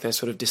side like they're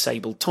sort of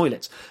disabled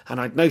toilets.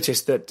 And I'd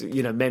noticed that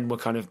men were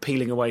kind of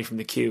peeling away from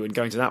the queue and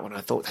going to that one.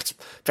 I thought that's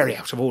very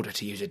out of order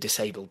to use a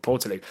disabled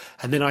Portaloo.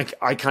 And then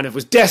I kind of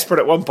was desperate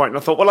at one point, and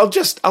I thought, well, I'll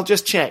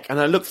just check. And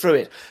I looked through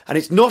it, and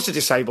it's not a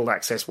disabled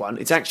access one.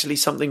 It's actually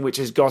something which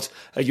has got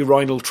a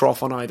urinal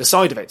trough on either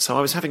side of it. So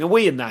I was having a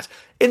wee in that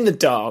in the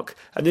dark,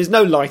 and there's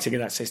no lighting in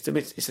that system.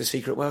 It's the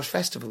Secret Welsh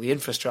Festival. The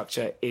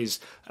infrastructure is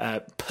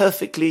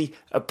perfectly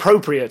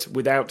appropriate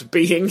without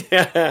being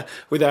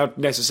without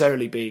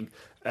necessarily being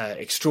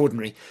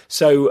extraordinary.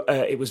 So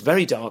it was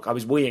very dark. I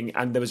was weeing,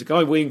 and there was a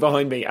guy weeing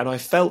behind me, and I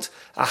felt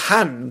a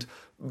hand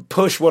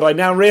push what I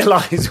now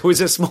realise was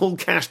a small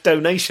cash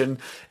donation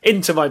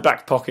into my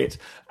back pocket,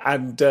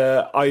 and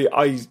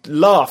I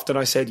laughed and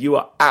I said,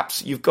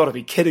 you've got to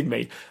be kidding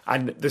me.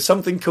 And the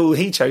something cool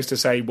he chose to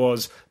say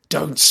was,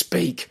 "Don't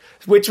speak,"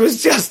 which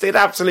was it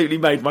absolutely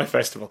made my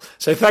festival.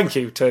 So thank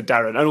you to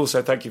Darren, and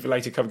also thank you for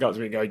later coming up to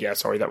me and going, yeah,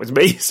 sorry, that was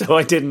me. So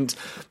I didn't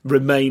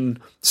remain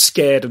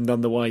scared and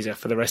none the wiser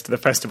for the rest of the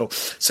festival.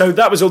 So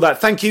that was all that.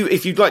 Thank you.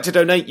 If you'd like to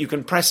donate, you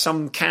can press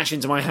some cash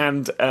into my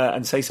hand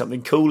and say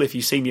something cool if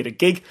you see me at a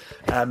gig.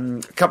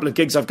 A couple of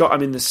gigs I've got.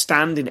 I'm in the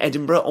Stand in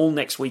Edinburgh all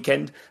next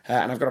weekend,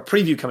 and I've got a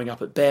preview coming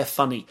up at Bear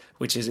Funny,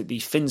 which is at the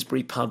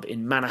Finsbury pub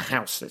in Manor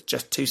House. It's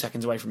just 2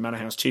 seconds away from Manor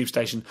House Tube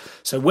Station.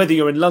 So whether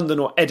you're in London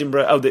or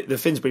Edinburgh, the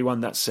Finsbury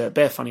one, that's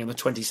Bear Funny on the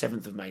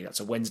 27th of May. That's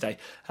a Wednesday,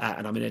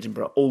 and I'm in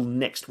Edinburgh all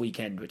next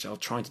weekend, which I'll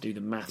try to do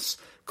the maths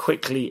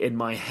quickly in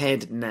my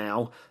head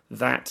now.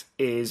 That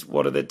is,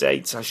 what are the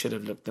dates? I should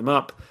have looked them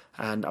up,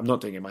 and I'm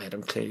not doing it in my head.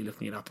 I'm clearly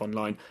looking it up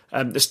online.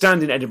 The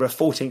Stand in Edinburgh,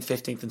 14th,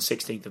 15th and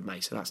 16th of May,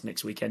 so that's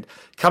next weekend.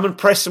 Come and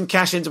press some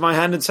cash into my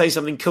hand and say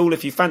something cool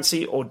if you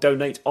fancy, or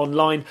donate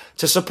online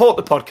to support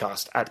the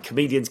podcast at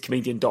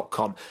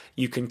comedianscomedian.com.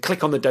 You can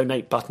click on the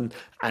donate button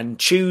and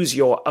choose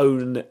your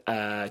own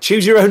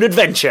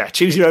adventure,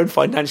 choose your own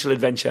financial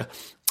adventure.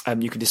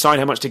 You can decide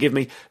how much to give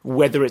me,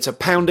 whether it's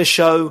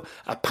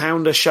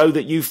 £1 a show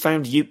that you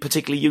found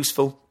particularly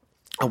useful,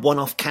 a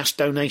one-off cash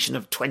donation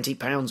of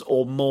 £20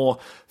 or more.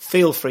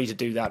 Feel free to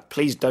do that.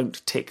 Please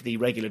don't tick the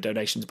regular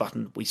donations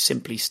button. We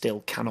simply still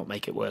cannot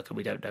make it work, and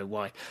we don't know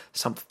why.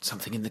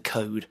 Something in the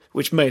code,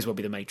 which may as well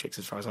be the Matrix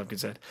as far as I'm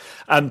concerned.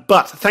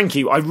 But thank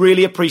you. I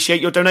really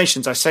appreciate your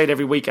donations. I say it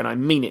every week, and I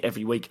mean it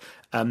every week.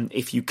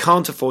 If you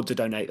can't afford to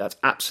donate, that's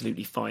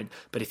absolutely fine.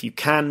 But if you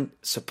can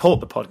support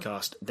the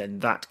podcast, then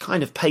that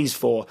kind of pays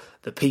for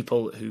the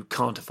people who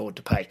can't afford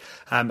to pay.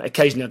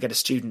 Occasionally I'll get a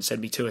student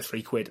send me £2 or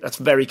 £3. That's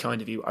very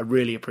kind of you. I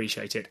really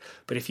appreciate it.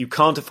 But if you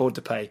can't afford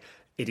to pay,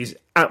 it is,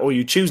 or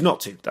you choose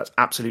not to, that's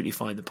absolutely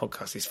fine. The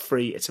podcast is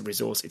free. It's a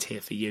resource. It's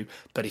here for you.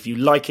 But if you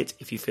like it,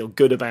 if you feel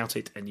good about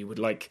it, and you would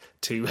like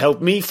to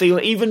help me feel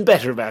even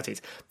better about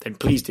it, then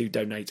please do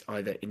donate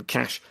either in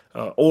cash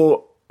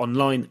or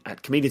online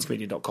at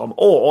comedianscomedian.com,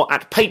 or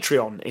at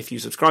Patreon. If you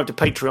subscribe to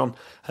Patreon,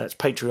 that's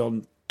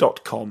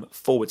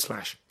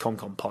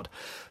patreon.com/ComComPod.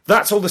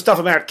 That's all the stuff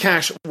about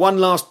cash. One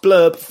last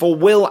blurb for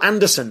Will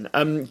Anderson.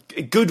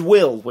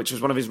 Goodwill, which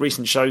was one of his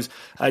recent shows.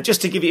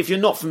 Just to give you, if you're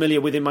not familiar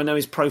with him, I know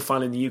his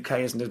profile in the UK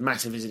isn't as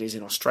massive as it is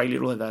in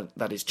Australia, although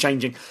that is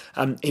changing.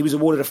 He was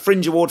awarded a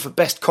Fringe Award for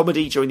Best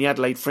Comedy during the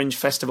Adelaide Fringe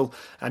Festival,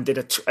 and did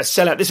a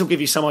sellout. This will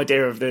give you some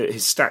idea of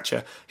his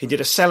stature. He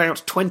did a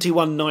sellout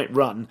 21-night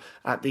run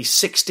at the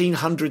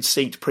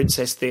 1,600-seat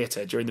Princess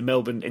Theatre during the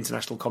Melbourne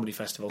International Comedy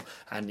Festival,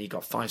 and he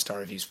got 5-star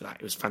reviews for that.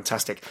 It was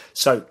fantastic.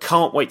 So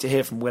can't wait to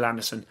hear from Will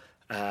Anderson.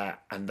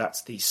 And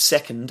that's the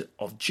 2nd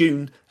of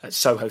June at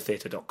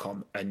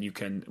sohotheatre.com. And you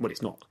can, well,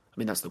 it's not, I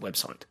mean, that's the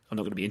website. I'm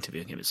not going to be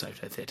interviewing him at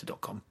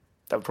sohotheatre.com.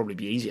 That would probably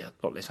be easier, a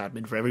lot less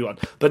admin for everyone.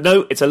 But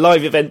no, it's a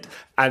live event,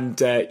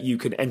 and you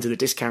can enter the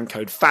discount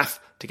code FAF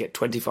to get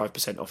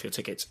 25% off your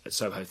tickets at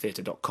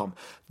sohotheatre.com.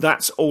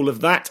 That's all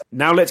of that.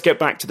 Now let's get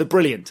back to the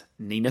brilliant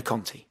Nina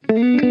Conti.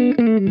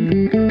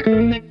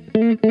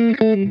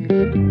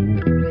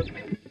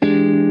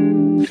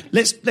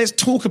 Let's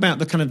talk about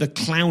the kind of the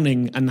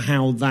clowning and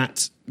how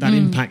that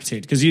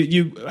impacted, because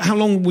you how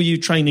long were you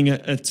training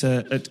at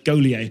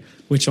Gaulier,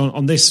 which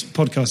on this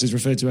podcast is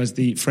referred to as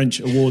the French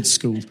Awards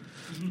School?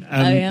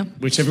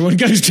 which everyone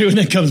goes to and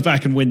then comes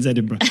back and wins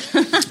Edinburgh.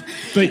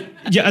 But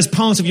yeah, as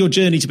part of your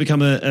journey to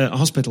become a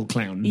hospital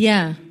clown,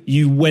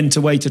 you went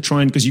away to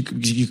try and, because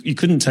you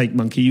couldn't take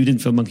Monkey, you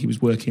didn't feel Monkey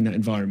was working in that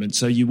environment,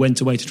 so you went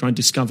away to try and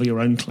discover your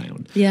own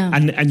clown. Yeah.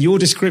 And your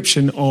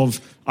description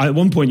of, at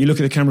one point you look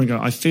at the camera and go,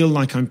 I feel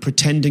like I'm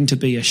pretending to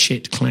be a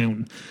shit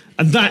clown.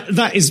 And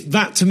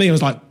that to me, I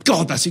was like,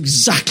 God, that's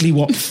exactly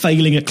what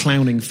failing at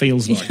clowning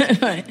feels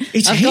like. Right.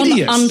 It's I've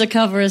hideous. gone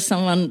undercover as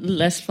someone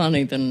less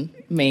funny than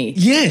me.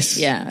 Yes.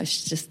 Yeah,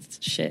 it's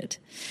just shit.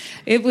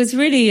 It was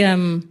really,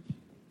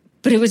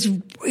 but it was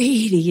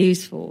really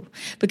useful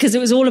because it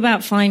was all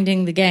about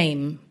finding the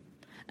game.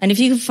 And if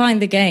you can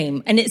find the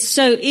game, and it's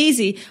so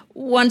easy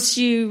once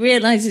you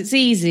realise it's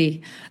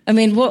easy. I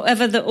mean,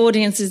 whatever the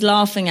audience is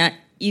laughing at,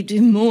 you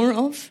do more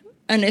of.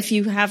 And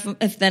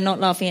if they're not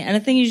laughing at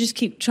anything, you just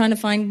keep trying to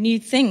find new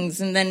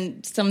things, and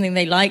then something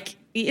they like.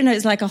 You know,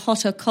 it's like a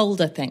hotter,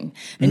 colder thing,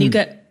 and you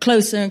get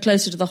closer and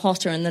closer to the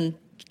hotter, and then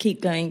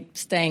keep going,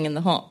 staying in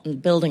the hot,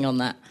 and building on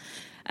that.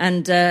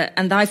 And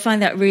I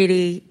find that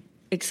really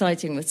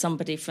exciting with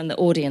somebody from the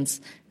audience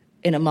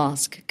in a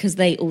mask, because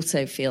they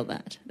also feel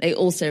that. They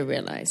also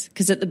realise,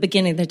 because at the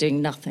beginning they're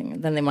doing nothing,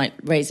 and then they might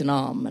raise an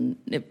arm, and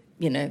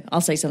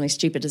I'll say something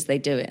stupid as they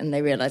do it, and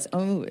they realise,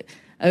 oh,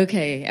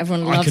 okay,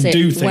 everyone loves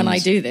it when I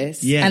do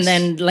this. Yes. And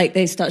then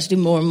they start to do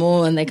more and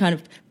more, and they kind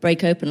of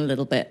break open a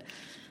little bit.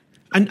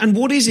 And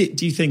what is it,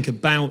 do you think,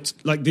 about,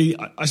 like,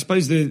 I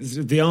suppose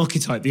the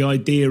archetype, the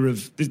idea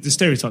of, the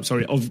stereotype,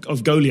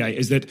 of Goliath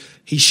is that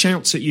he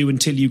shouts at you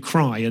until you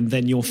cry and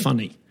then you're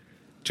funny.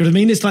 Do you know what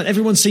I mean? It's like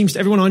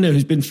everyone I know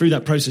who's been through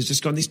that process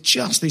just gone,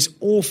 this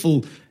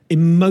awful,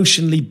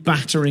 emotionally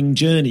battering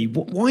journey.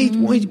 Why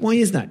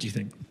is that, do you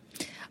think?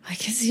 I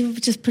guess you're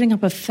just putting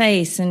up a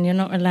face and you're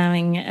not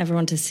allowing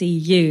everyone to see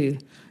you.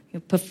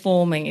 You're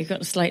performing. You've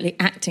got a slightly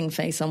acting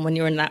face on when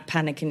you're in that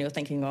panic and you're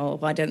thinking, oh,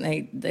 why don't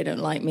they don't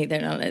like me.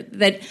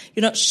 You're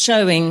not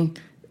showing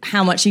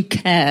how much you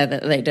care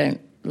that they don't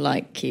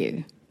like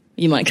you.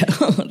 You might go,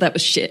 oh, that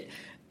was shit.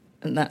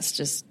 And that's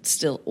just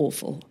still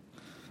awful.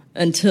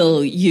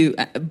 Until you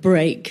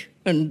break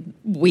and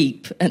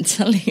weep and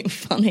suddenly you're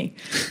funny.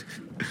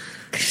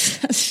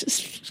 That's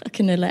just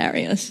fucking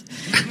hilarious.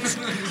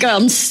 It's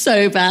gone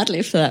so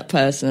badly for that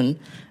person.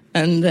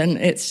 And then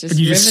it's just and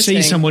you riveting. Just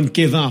see someone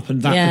give up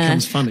and that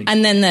becomes funny.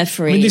 And then they're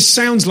free. I mean, this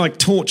sounds like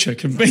torture.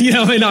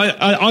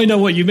 I know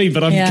what you mean,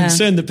 but I'm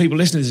concerned that people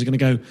listening to this are going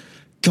to go,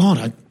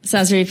 God.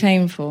 Sounds really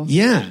painful.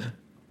 Yeah.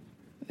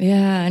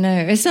 Yeah, I know.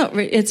 It's not.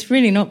 It's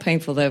really not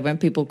painful, though, when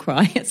people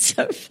cry. It's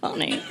so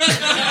funny.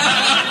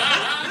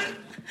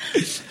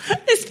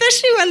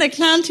 Especially when the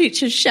clown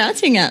teacher's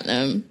shouting at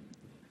them.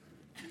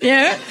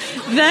 Yeah,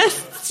 they're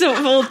sort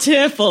of all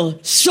tearful.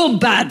 So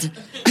bad.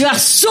 You are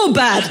so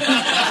bad.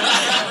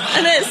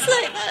 And it's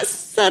like, that's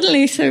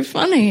suddenly so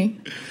funny.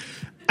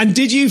 And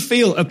did you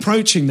feel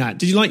approaching that?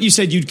 Did you, like you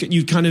said,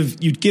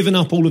 you'd given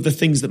up all of the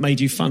things that made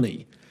you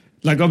funny?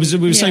 Like we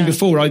were saying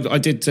before, I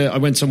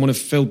went to one of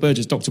Phil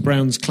Burgess, Dr.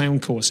 Brown's clown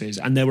courses,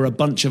 and there were a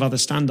bunch of other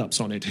stand-ups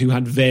on it who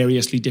had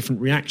variously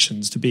different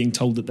reactions to being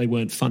told that they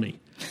weren't funny.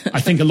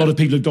 I think a lot of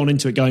people have gone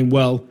into it going,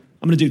 well,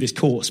 I'm going to do this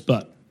course,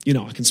 but,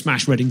 I can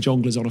smash Reading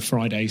jonglers on a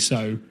Friday,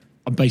 so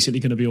I'm basically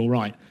going to be all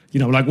right.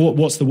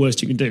 What's the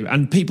worst you can do?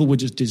 And people were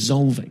just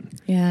dissolving.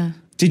 Yeah.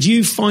 Did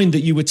you find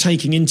that you were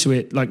taking into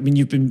it,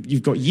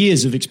 you've got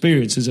years of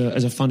experience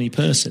as a funny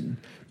person.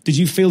 Did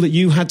you feel that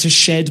you had to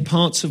shed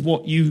parts of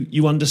what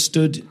you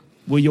understood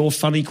were your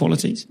funny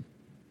qualities?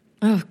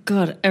 Oh,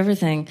 God,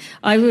 everything.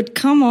 I would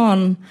come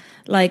on,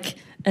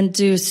 and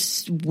do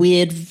a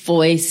weird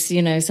voice,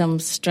 some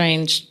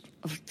strange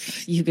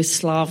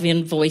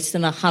Yugoslavian voice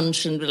and a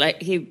hunch, and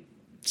he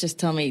just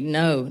tell me,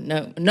 no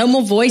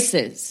more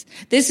voices.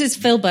 This is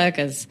Phil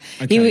Burgers.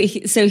 Okay.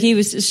 He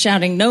was just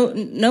shouting,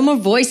 no more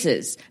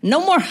voices,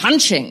 no more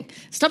hunching.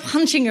 Stop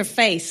hunching your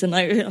face. And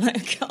I was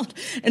like, God,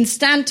 and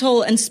stand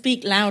tall and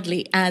speak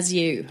loudly as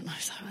you. And I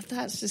was like,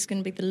 that's just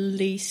going to be the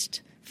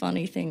least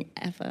funny thing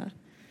ever.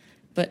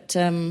 But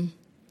and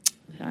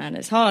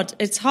it's hard.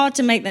 It's hard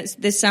to make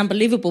this sound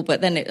believable. But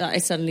then I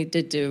suddenly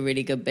did do a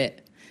really good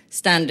bit,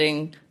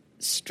 standing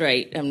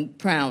straight and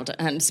proud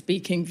and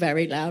speaking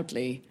very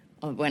loudly.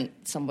 I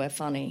went somewhere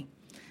funny.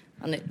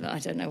 And I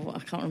don't know, I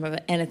can't remember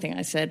anything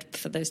I said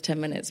for those 10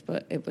 minutes,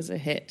 but it was a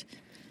hit.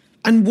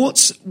 And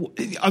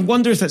I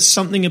wonder if that's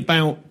something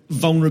about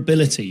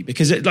vulnerability,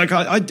 because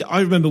I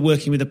remember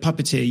working with a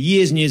puppeteer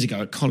years and years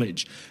ago at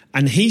college,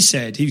 and he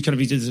said, he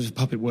did this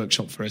puppet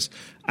workshop for us,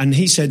 and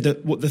he said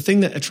that the thing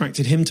that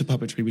attracted him to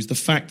puppetry was the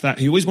fact that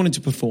he always wanted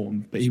to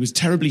perform, but he was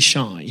terribly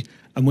shy,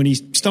 and when he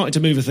started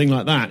to move a thing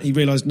like that, he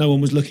realised no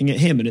one was looking at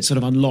him, and it sort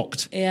of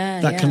unlocked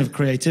that kind of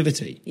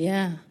creativity.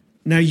 Yeah.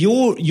 Now,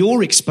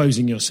 you're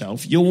exposing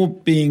yourself, you're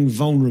being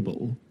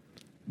vulnerable,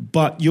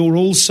 but you're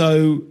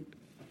also...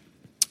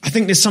 I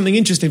think there's something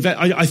interesting.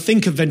 I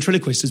think of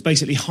ventriloquists as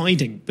basically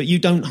hiding, but you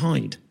don't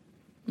hide.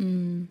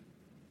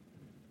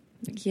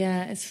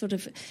 Yeah,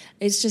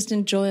 it's just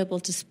enjoyable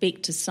to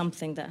speak to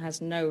something that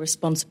has no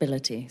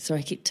responsibility. So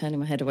I keep turning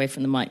my head away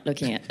from the mic,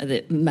 looking at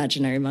the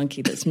imaginary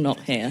monkey that's not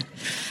here.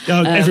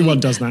 Oh, everyone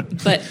does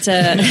that. But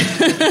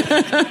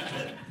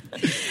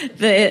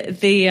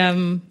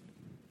the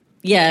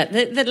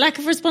lack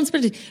of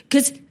responsibility,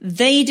 because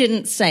they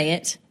didn't say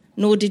it,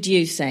 nor did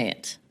you say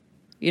it.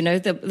 You know,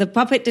 the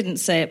puppet didn't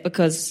say it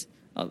because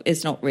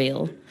it's not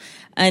real.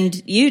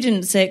 And you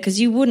didn't say it because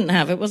you wouldn't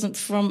have.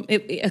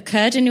 It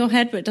occurred in your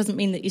head, but it doesn't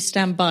mean that you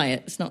stand by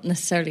it. It's not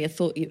necessarily a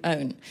thought you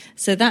own.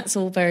 So that's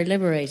all very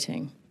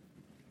liberating.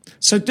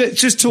 So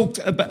just talk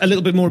a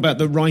little bit more about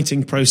the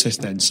writing process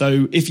then.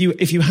 So if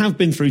you have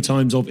been through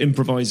times of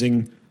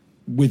improvising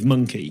with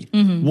Monkey,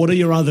 what are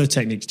your other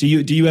techniques? Do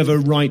you ever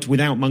write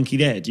without Monkey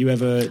there? Do you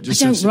ever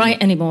just... I don't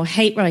write anymore. I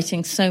hate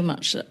writing so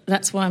much.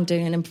 That's why I'm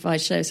doing an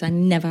improvised show, so I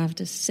never have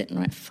to sit and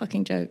write a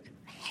fucking joke.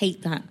 I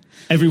hate that.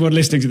 Everyone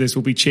listening to this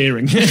will be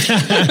cheering.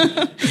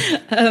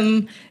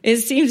 It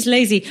seems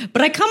lazy.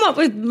 But I come up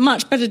with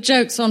much better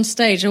jokes on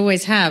stage,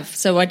 always have.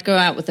 So I'd go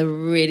out with a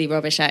really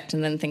rubbish act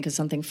and then think of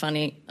something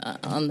funny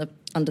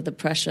under the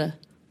pressure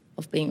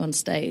of being on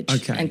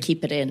stage and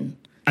keep it in.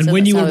 And so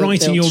when you were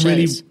writing your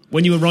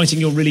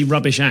really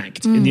rubbish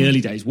act in the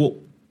early days,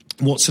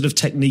 what sort of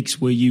techniques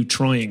were you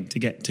trying to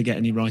get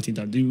any writing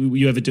done? Were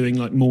you ever doing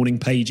like morning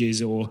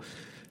pages or...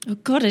 Oh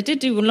God, I did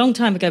do a long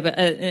time ago, but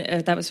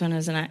that was when I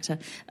was an actor.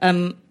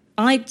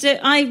 I'd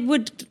just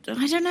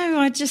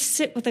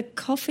sit with a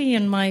coffee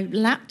and my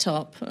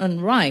laptop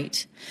and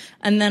write.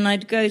 And then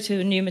I'd go to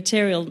a new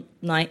material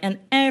night and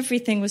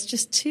everything was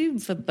just too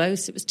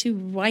verbose. It was too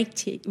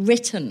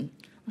written.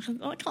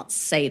 I can't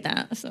say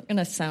that. It's not going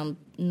to sound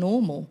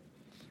normal.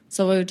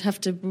 So I would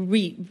have to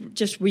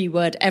just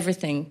reword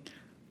everything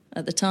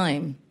at the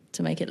time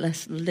to make it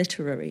less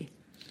literary.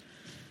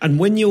 And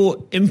when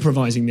you're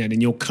improvising then in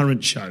your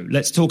current show,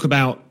 let's talk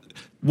about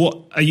what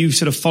are you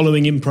sort of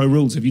following improv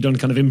rules? Have you done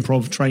kind of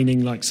improv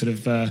training like sort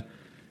of,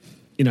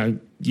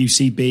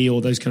 UCB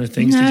or those kind of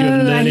things? Did you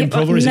ever learn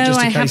improv or is it just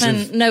a case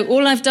of... No,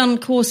 all I've done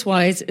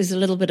course-wise is a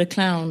little bit of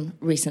clown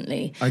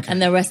recently. Okay.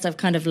 And the rest I've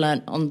kind of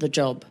learnt on the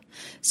job.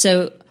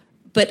 So,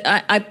 but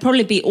I'd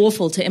probably be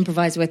awful to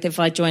improvise with if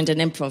I joined an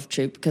improv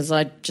troupe because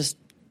I just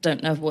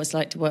don't know what it's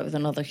like to work with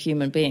another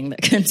human being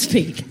that can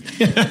speak.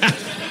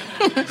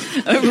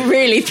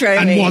 Really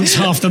throw me. And wants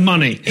half the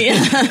money.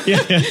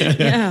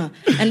 Yeah.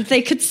 And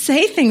they could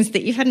say things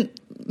that you hadn't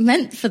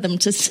meant for them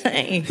to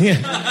say.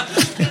 Yeah.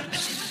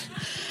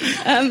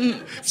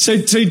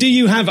 So do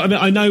you have... I mean,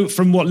 I know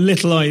from what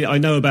little I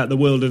know about the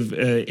world of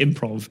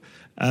improv,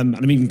 and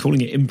I'm even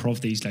calling it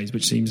improv these days,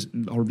 which seems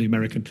horribly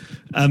American,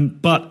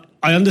 but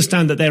I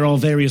understand that there are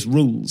various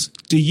rules.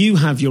 Do you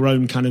have your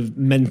own kind of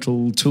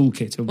mental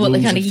toolkit of rules?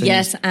 The kind of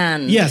yes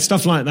and? Yeah,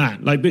 stuff like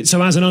that. Like,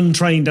 so as an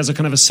untrained, as a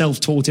kind of a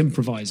self-taught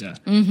improviser,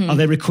 are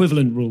there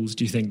equivalent rules,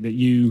 do you think, that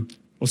you...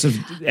 Or sort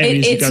of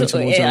areas you go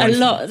towards? A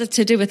lot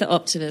to do with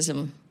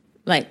optimism.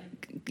 Like,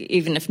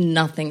 even if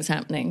nothing's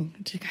happening,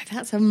 to go,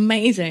 that's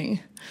amazing.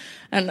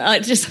 And I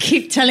just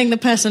keep telling the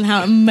person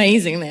how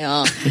amazing they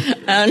are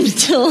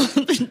until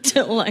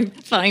I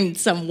find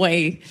some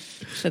way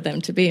for them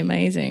to be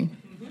amazing.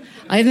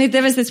 I think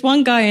there was this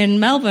one guy in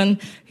Melbourne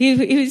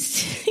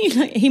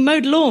he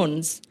mowed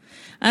lawns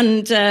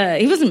and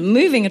he wasn't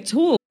moving at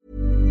all.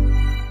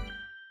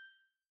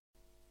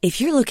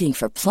 If you're looking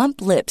for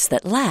plump lips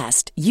that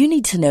last, you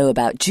need to know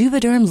about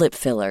Juvederm lip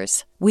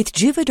fillers. With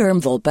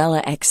Juvederm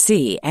Volbella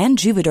XC and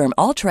Juvederm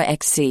Ultra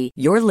XC,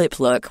 your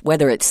lip look,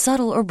 whether it's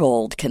subtle or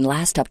bold, can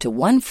last up to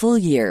 1 full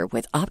year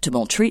with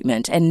optimal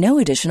treatment and no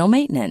additional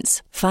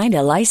maintenance. Find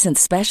a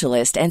licensed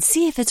specialist and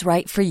see if it's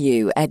right for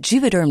you at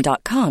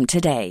Juvederm.com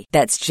today.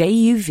 That's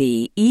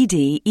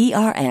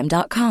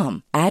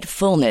JUVEDERM.com. Add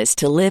fullness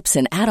to lips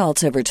in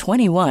adults over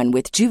 21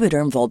 with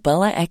Juvederm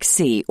Volbella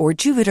XC or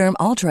Juvederm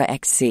Ultra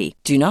XC.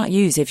 Do not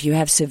use if you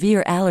have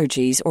severe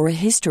allergies or a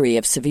history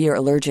of severe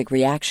allergic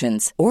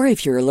reactions, or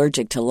if you're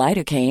allergic to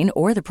lidocaine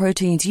or the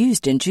proteins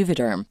used in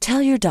Juvederm. Tell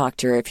your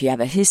doctor if you have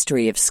a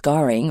history of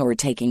scarring or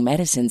taking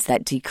medicines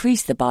that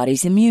decrease the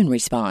body's immune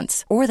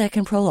response or that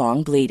can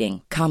prolong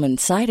bleeding. Common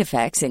side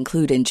effects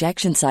include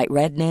injection site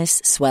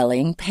redness,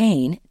 swelling,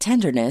 pain,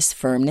 tenderness,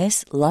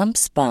 firmness,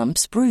 lumps,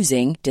 bumps,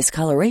 bruising,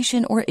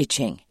 discoloration, or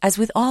itching. As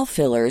with all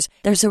fillers,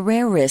 there's a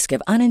rare risk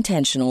of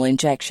unintentional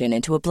injection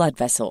into a blood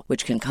vessel,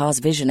 which can cause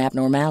vision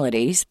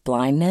abnormalities,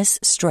 blindness,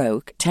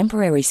 stroke,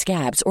 temporary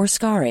scabs, or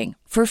scarring.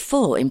 For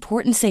full,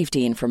 important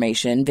safety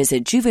information,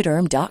 visit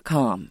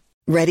Juvederm.com.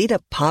 Ready to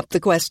pop the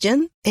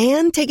question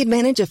and take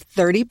advantage of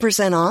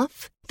 30%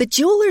 off? The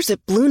jewelers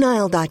at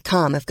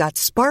BlueNile.com have got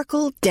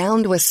sparkle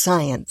down to a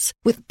science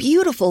with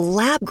beautiful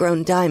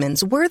lab-grown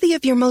diamonds worthy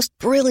of your most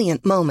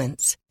brilliant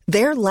moments.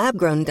 Their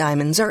lab-grown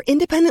diamonds are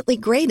independently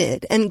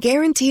graded and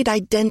guaranteed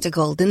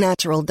identical to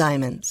natural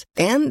diamonds.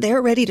 And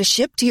they're ready to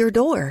ship to your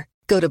door.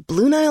 Go to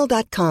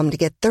BlueNile.com to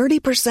get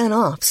 30%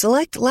 off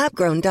select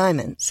lab-grown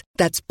diamonds.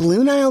 That's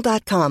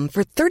BlueNile.com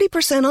for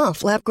 30%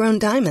 off lab-grown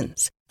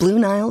diamonds.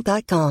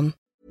 BlueNile.com.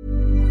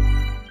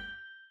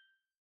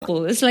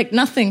 was like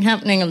nothing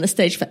happening on the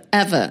stage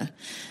forever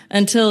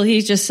until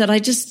he just said, I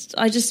just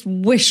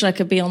wish I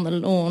could be on the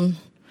lawn.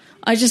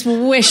 I just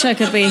wish I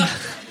could be.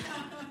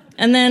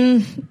 And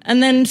then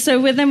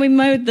we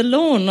mowed the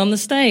lawn on the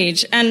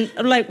stage, and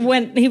like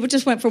he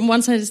just went from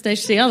one side of the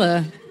stage to the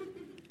other,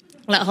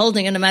 like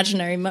holding an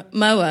imaginary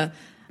mower.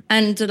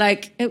 And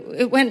like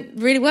it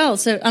went really well.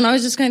 So, and I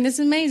was just going, "This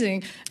is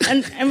amazing."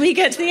 And we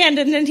get to the end,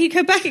 and then he'd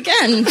go back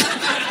again, and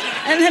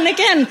then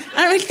again. And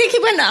I think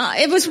it went.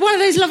 It was one of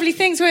those lovely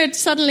things where it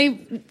suddenly,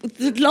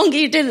 the longer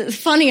you did it, the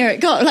funnier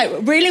it got. Like,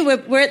 really,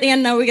 we're at the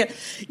end now. We're going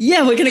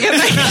to go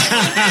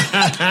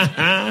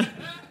back.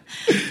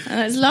 And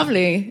it's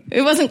lovely.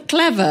 It wasn't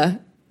clever,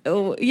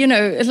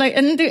 it's like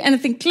I didn't do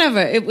anything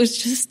clever. It was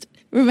just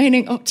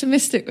remaining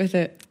optimistic with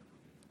it.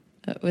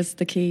 That was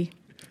the key.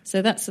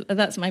 So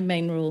that's my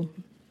main rule.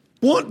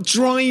 What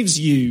drives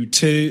you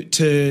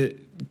to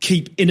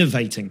keep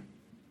innovating?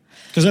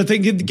 Because I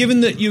think given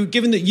that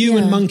you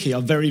and Monkey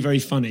are very, very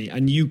funny,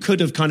 and you could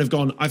have kind of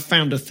gone, I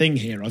found a thing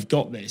here, I've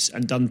got this,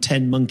 and done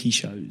 10 Monkey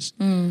shows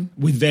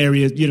with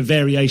various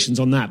variations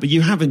on that. But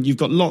you haven't. You've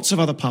got lots of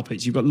other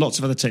puppets. You've got lots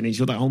of other techniques.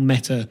 You've got that whole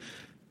meta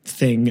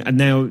thing, and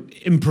now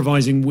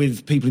improvising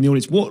with people in the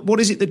audience. What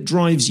is it that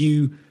drives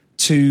you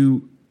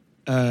to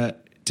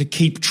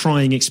keep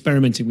trying,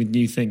 experimenting with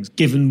new things,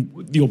 given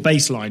your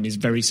baseline is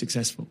very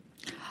successful?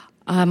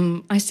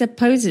 I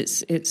suppose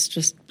it's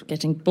just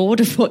getting bored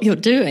of what you're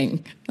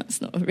doing. That's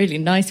not a really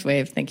nice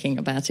way of thinking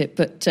about it.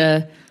 But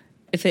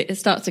if it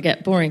starts to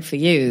get boring for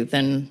you,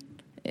 then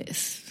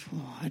it's,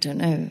 I don't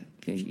know,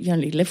 you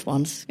only live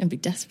once. You're going to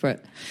be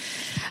desperate.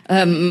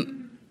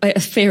 A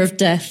fear of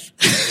death.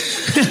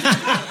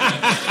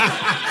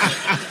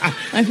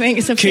 I think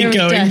it's a fear of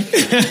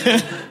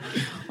death.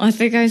 I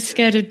think I'm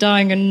scared of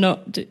dying and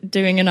not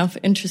doing enough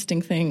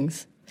interesting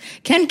things.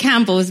 Ken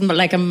Campbell is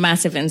like a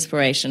massive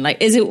inspiration.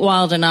 Like, is it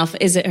wild enough?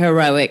 Is it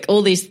heroic?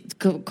 All these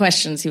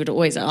questions he would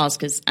always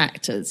ask as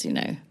actors,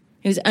 He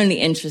was only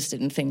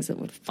interested in things that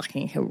were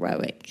fucking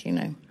heroic,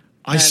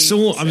 I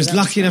was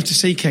lucky enough to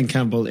see Ken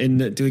Campbell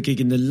do a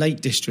gig in the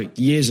Lake District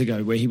years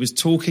ago where he was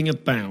talking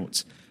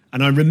about,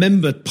 and I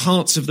remember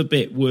parts of the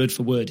bit word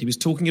for word, he was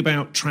talking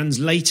about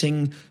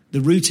translating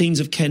the routines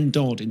of Ken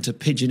Dodd into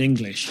pidgin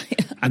English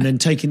and then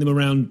taking them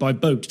around by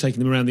boat, taking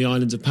them around the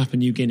islands of Papua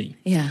New Guinea.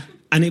 Yeah.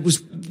 And it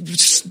was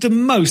the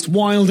most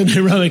wild and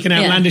heroic and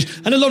outlandish.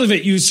 Yeah. And a lot of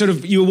it, you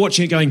were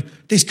watching it going,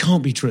 this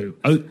can't be true.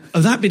 Oh,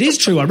 that bit is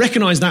true. I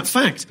recognise that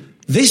fact.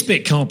 This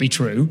bit can't be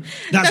true.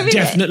 That's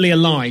definitely a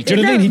lie. Do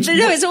you know what I mean?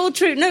 No, it's all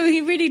true. No, he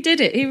really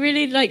did it. He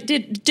really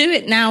did do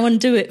it now and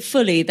do it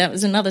fully. That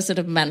was another sort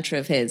of mantra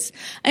of his.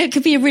 It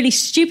could be a really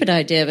stupid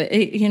idea, but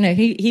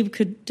he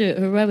could do it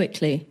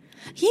heroically.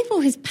 He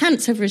wore his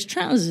pants over his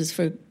trousers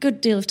for a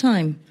good deal of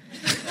time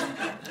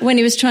when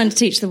he was trying to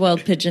teach the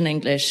world pidgin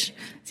English.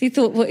 So he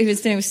thought what he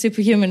was doing was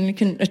superhuman and you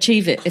can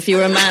achieve it if you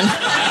were a man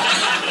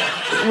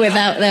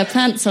without their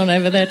pants on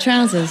over their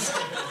trousers.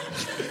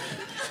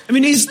 I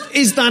mean, is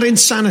that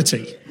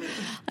insanity?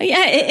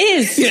 Yeah, it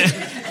is. Yeah.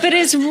 But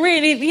it's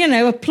really,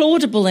 a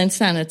plausible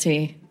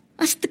insanity.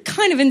 That's the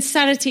kind of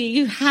insanity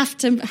you have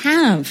to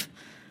have.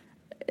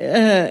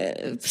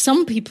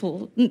 Some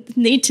people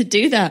need to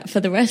do that for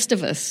the rest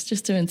of us,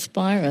 just to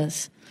inspire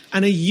us.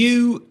 And are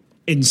you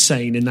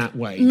insane in that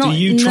way? No. Do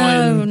you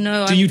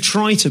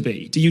try to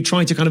be? Do you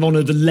try to kind of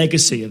honour the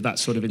legacy of that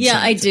sort of insanity?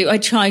 Yeah, I do. I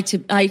try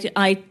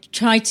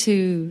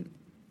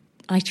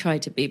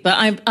to be,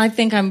 but I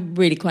think I'm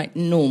really quite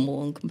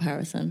normal in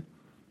comparison.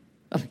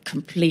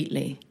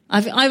 Completely.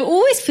 I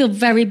always feel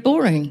very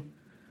boring,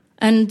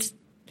 and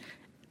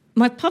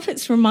my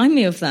puppets remind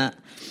me of that.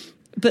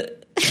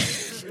 But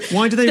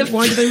why do they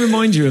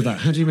remind you of that?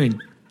 How do you mean?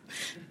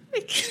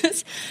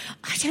 Because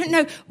I don't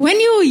know.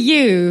 When you're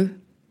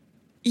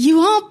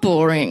you are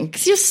boring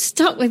because you're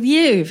stuck with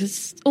you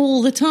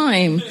all the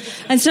time.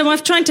 And so I'm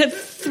trying to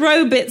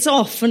throw bits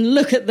off and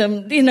look at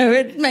them.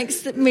 It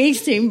makes me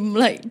seem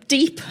like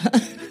deeper.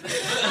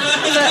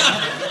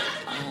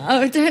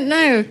 I don't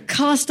know,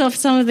 cast off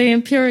some of the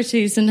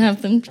impurities and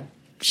have them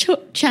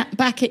chat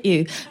back at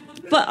you.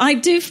 But I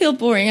do feel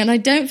boring and I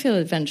don't feel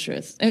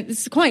adventurous.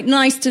 It's quite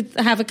nice to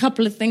have a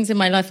couple of things in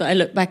my life that I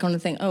look back on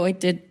and think, oh, I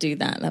did do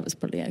that. That was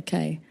probably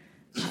okay.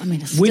 I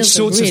mean, it's which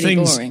still sorts really of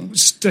things boring.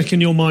 Stick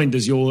in your mind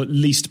as your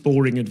least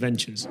boring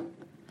adventures?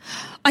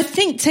 I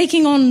think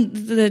taking on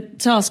the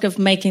task of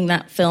making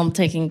that film,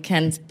 taking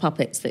Ken's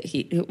puppets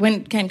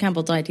when Ken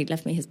Campbell died, he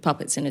left me his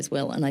puppets in his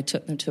will, and I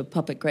took them to a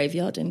puppet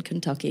graveyard in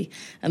Kentucky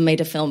and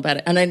made a film about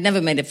it. And I'd never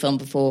made a film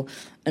before,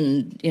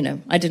 and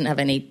I didn't have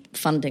any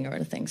funding or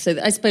anything. So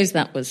I suppose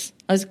I was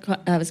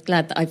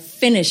glad that I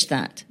finished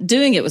that.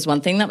 Doing it was one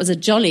thing; that was a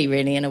jolly,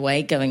 really, in a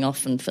way, going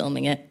off and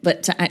filming it.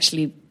 But to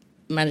actually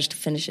manage to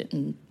finish it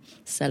and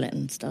sell it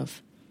and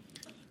stuff.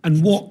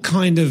 And what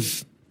kind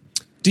of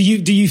do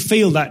you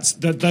feel that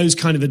those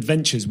kind of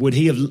adventures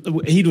he'd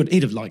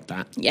have liked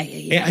that? Yeah.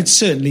 It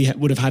certainly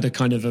would have had a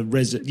kind of a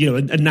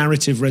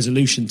narrative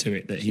resolution to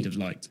it that he'd have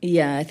liked.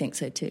 Yeah, I think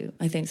so too.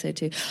 I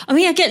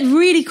mean, I get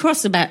really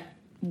cross about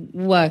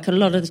work a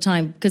lot of the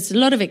time because a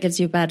lot of it gives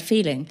you a bad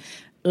feeling.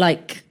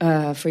 like,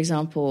 for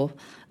example,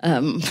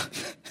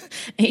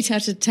 8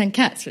 out of 10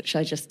 cats, which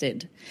I just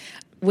did,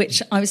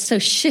 which I was so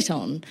shit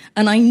on,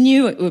 and I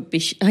knew it would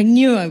be. I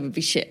knew I would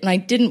be shit, and I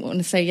didn't want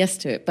to say yes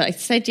to it, but I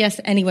said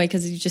yes anyway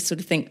because you just sort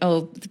of think,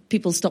 oh,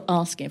 people stop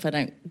asking if I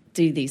don't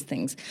do these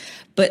things.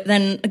 But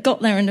then I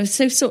got there and I was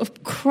so sort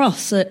of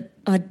cross that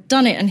I'd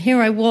done it, and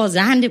here I was,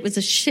 and it was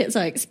as shit as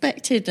I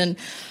expected, and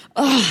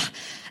what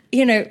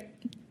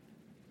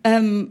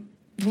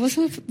was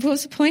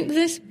the point of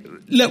this?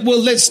 Well,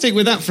 let's stick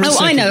with that for a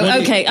second. I know.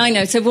 I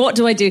know. So what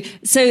do I do?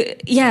 So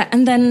yeah,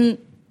 and then.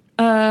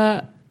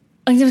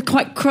 I'm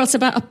quite cross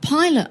about a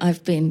pilot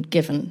I've been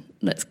given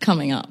that's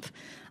coming up.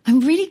 I'm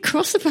really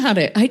cross about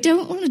it. I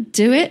don't want to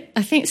do it.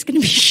 I think it's going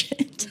to be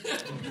shit.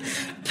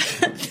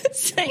 But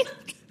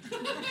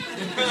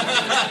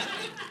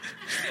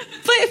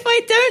if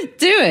I don't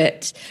do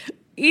it,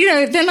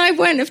 then I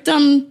won't have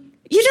done...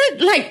 You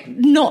don't,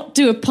 not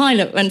do a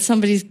pilot when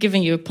somebody's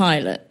giving you a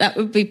pilot. That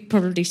would be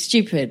probably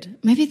stupid.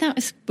 Maybe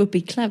that would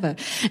be clever.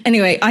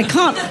 Anyway, I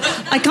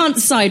can't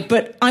decide,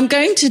 but I'm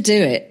going to do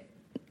it.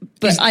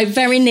 But I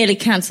very nearly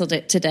cancelled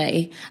it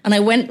today, and I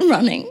went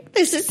running.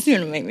 This is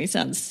going to make me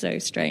sound so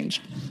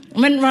strange. I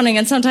went running,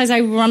 and sometimes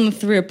I run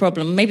through a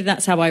problem. Maybe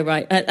that's how I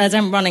write. As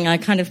I'm running, I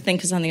kind of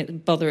think of something that's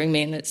bothering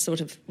me, and it's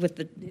sort of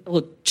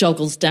or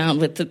joggles down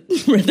with the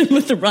rhythm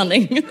of the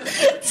running,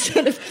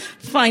 sort of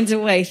finds a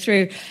way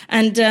through.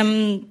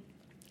 And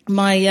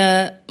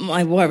my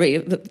worry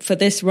for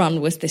this run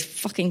was this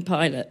fucking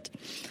pilot,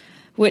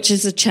 which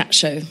is a chat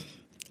show.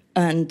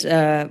 And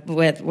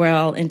where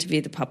I'll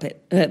interview the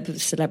puppet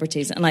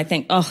celebrities, and I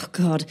think, oh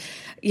God,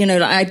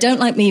 I don't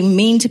like being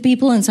mean to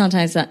people, and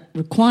sometimes that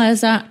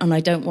requires that, and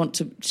I don't want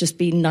to just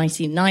be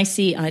nicey,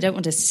 and I don't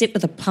want to sit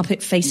with a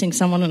puppet facing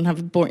someone and have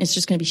a boring. It's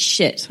just going to be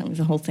shit. I mean,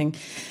 the whole thing.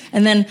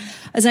 And then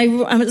as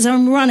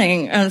I'm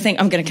running, I think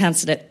I'm going to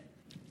cancel it.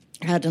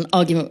 I had an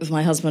argument with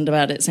my husband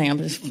about it, saying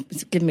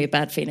it's giving me a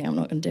bad feeling. I'm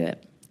not going to do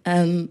it.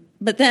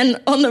 But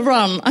then on the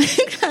run, I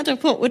had a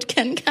what would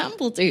Ken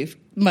Campbell do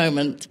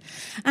moment.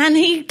 And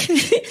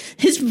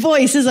his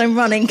voice as I'm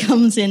running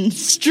comes in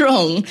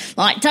strong.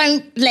 Like,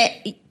 don't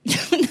let...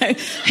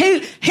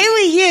 who are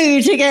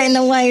you to get in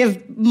the way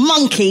of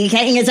Monkey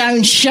getting his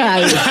own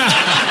show?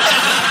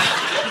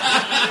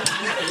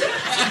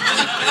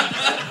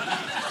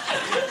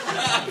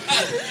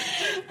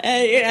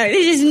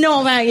 This is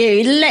not about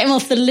you. Let him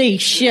off the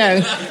leash,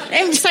 Let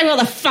him say what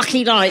the fuck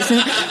he likes.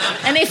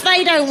 And if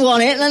they don't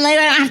want it, then they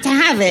don't have to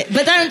have it.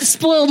 But don't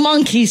spoil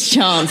Monkey's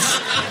chance.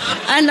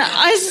 And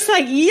I was just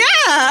like, yeah,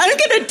 I'm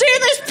going to do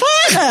this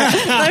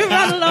pilot. I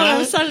run along,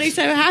 I'm suddenly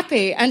so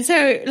happy. And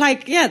so,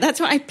 that's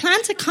what I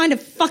plan to kind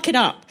of fuck it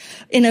up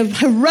in a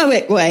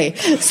heroic way.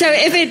 So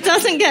if it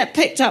doesn't get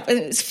picked up,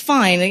 it's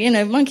fine.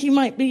 Monkey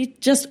might be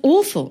just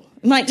awful.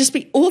 It might just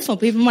be awful.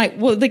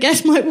 The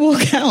guests might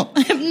walk out.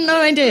 I have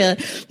no idea.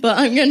 But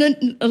I'm going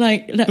to,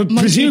 let But Monkey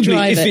presumably,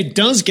 drive if it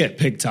does get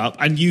picked up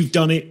and you've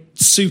done it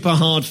super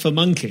hard for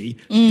Monkey,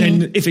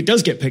 then if it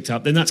does get picked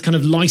up, then that's kind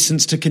of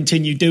license to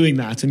continue doing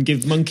that and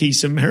give Monkey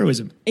some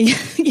heroism. Yeah.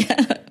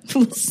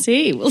 We'll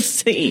see.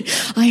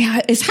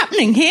 It's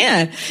happening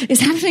here. It's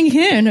happening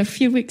here in a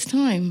few weeks'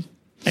 time.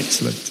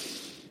 Excellent.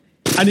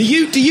 And do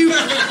you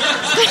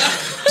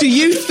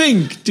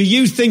think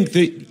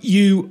that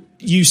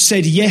you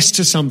said yes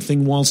to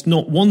something whilst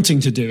not wanting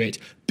to do it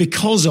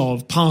because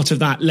of part of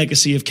that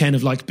legacy of Ken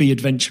of be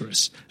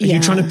adventurous? Are you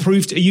trying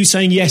to are you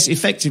saying yes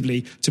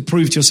effectively to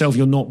prove to yourself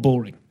you're not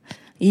boring?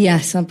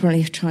 Yes, I'm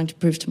probably trying to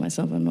prove to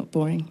myself I'm not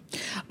boring.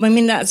 I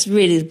mean, that's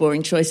really the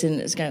boring choice, isn't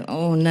it? It's going,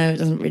 oh no, it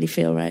doesn't really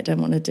feel right, I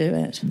don't want to do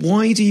it.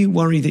 Why do you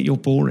worry that you're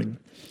boring?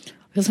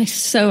 Because I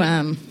so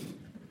am.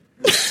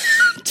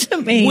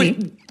 To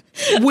me.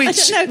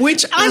 Which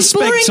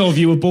aspects of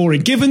you are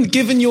boring?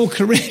 Given your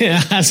career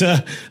as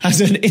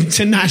an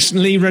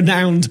internationally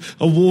renowned,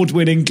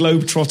 award-winning,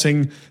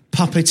 globe-trotting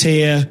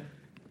puppeteer,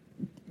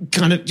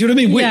 kind of, do you know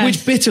what I mean? Yes.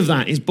 Which bit of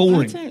that is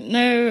boring? I don't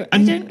know.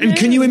 And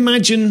can you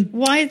imagine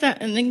why is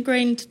that an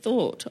ingrained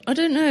thought? I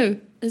don't know.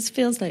 It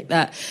feels like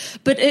that,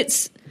 but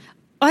it's.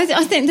 I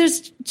think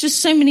there's just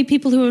so many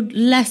people who are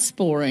less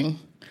boring.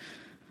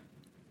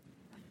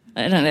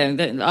 I don't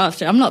know.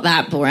 I'm not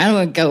that boring. I don't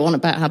want to go on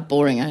about how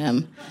boring I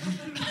am.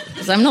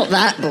 Because I'm not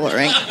that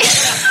boring.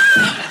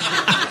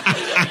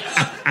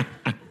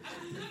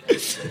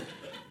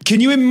 Can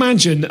you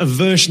imagine a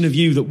version of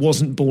you that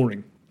wasn't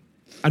boring?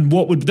 And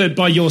what would,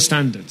 by your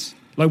standards,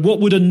 what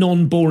would a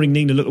non-boring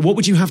Nina look like? What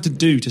would you have to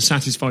do to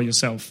satisfy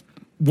yourself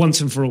once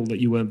and for all that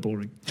you weren't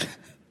boring?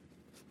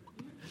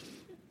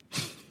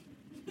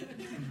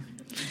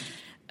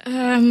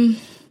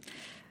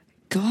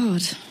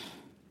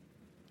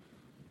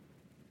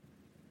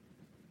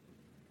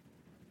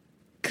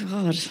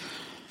 God,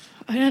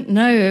 I don't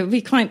know. It would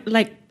be quite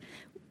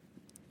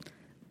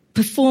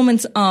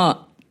performance art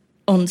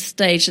on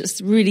stage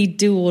that's really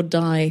do or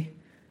die,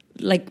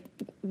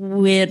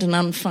 weird and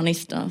unfunny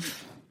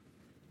stuff,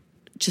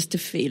 just to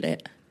feel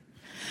it,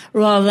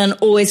 rather than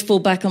always fall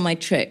back on my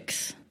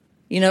tricks.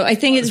 I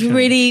think it's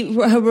really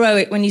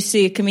heroic when you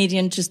see a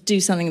comedian just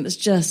do something that's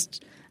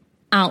just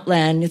out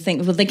there and you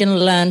think, well, they're going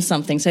to learn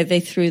something, so they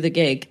threw the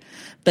gig,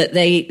 but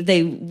they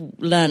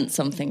learned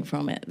something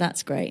from it.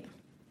 That's great.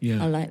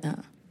 Yeah, I like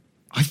that.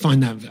 I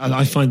find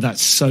that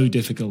so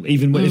difficult.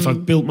 Even if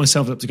I've built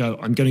myself up to go,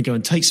 I'm going to go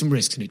and take some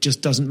risks, and it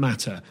just doesn't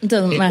matter. It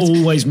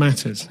always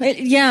matters.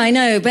 Yeah, I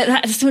know, but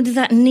that's sort of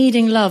that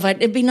needing love.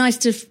 It'd be nice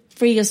to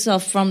free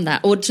yourself from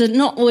that, or to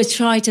not always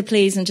try to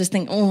please and just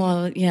think,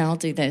 oh, yeah, I'll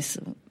do this,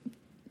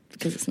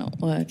 because it's not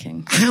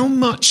working. How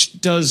much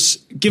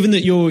given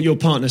that your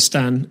partner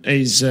Stan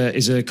is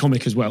a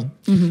comic as well,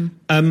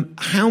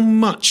 how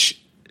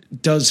much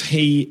does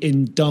he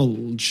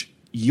indulge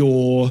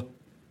your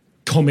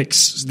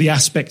comics, the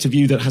aspect of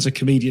you that has a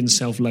comedian's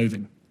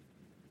self-loathing?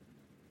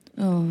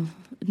 Oh,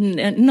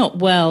 not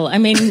well. I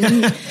mean,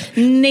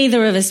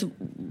 neither of us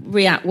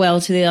react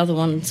well to the other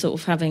one sort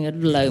of having a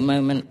low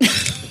moment.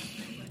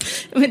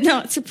 We're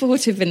not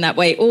supportive in that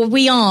way, or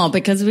we are,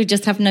 because we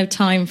just have no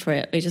time for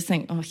it. We just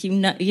think, oh,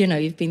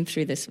 you've been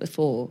through this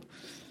before.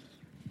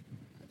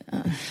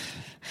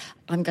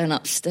 I'm going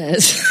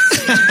upstairs.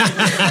 A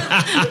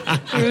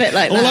bit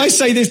like that. Well, I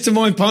say this to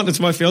my partner,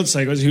 to my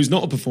fiancée, who's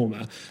not a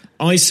performer.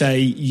 I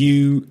say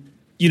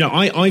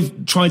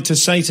I've tried to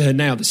say to her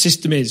now, the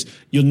system is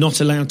you're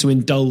not allowed to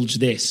indulge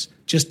this.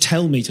 Just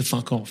tell me to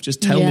fuck off.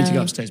 Just tell me to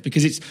go upstairs,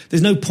 because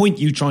there's no point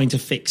you trying to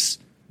fix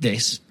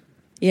this.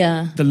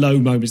 Yeah. The low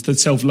moments, the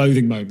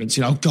self-loathing moments,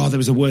 oh God, that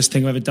was the worst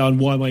thing I've ever done.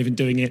 Why am I even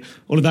doing it?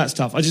 All of that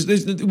stuff.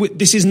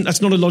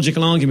 That's not a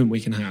logical argument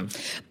we can have.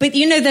 But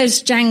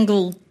those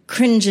jangle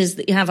cringes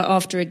that you have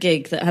after a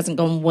gig that hasn't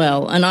gone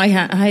well. And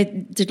I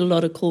did a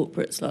lot of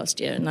corporates last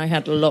year, and I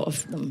had a lot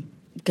of them,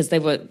 because they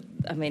were,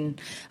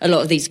 a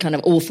lot of these kind of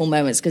awful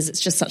moments, because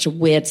it's just such a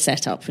weird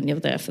setup and you're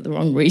there for the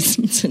wrong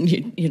reasons, and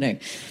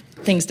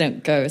things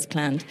don't go as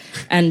planned.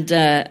 And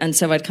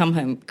so I'd come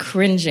home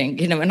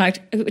cringing, and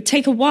it would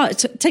take a while.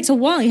 It takes a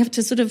while. You have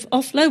to sort of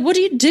offload. What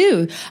do you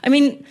do?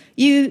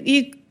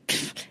 You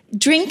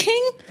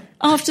drinking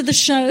after the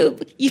show,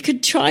 you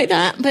could try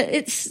that, but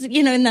it's,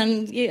 and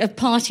then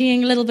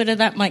partying, a little bit of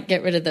that might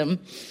get rid of them.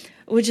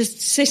 Or just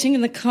sitting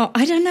in the car.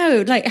 I don't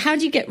know. How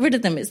do you get rid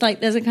of them? It's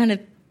like there's a kind of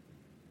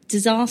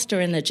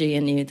disaster energy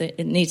in you that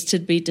it needs to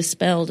be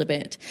dispelled a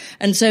bit.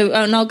 And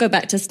I'll go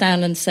back to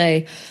Stan and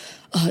say,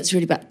 oh, it's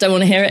really bad. Don't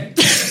want to hear it.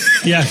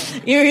 Yeah.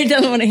 You really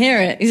don't want to hear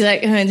it. He's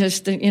like,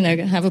 just,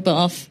 have a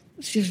bath.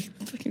 Just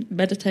fucking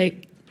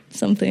meditate,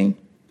 something,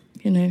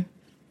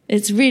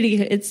 It's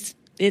really, it's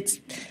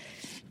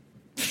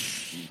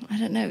I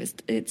don't know,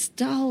 it's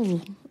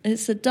dull.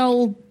 It's a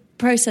dull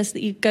process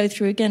that you go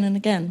through again and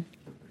again.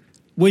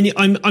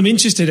 I'm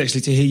interested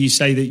actually to hear you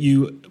say that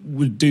you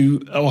would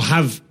do or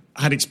have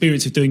had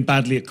experience of doing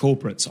badly at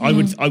corporates. I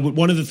would.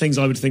 One of the things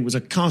I would think was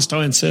a cast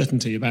iron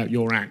certainty about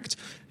your act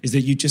is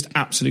that you just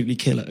absolutely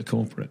kill it at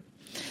corporate.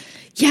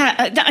 Yeah,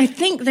 I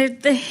think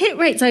the hit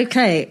rate's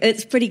okay.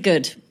 It's pretty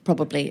good,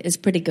 probably. It's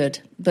pretty good,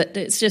 but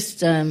it's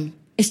just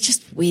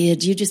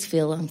weird. You just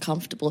feel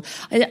uncomfortable.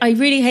 I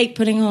really hate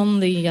putting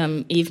on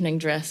the evening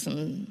dress,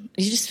 and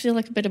you just feel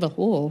like a bit of a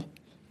whore.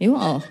 You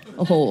are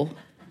a whore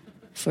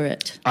for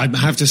it. I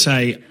have to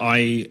say,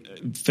 I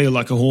feel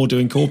like a whore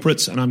doing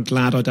corporates, and I'm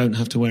glad I don't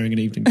have to wearing an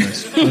evening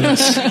dress.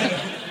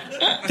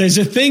 There's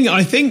a thing,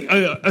 I think,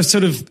 a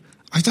sort of,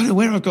 I don't know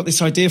where I've got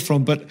this idea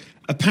from, but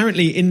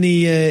apparently in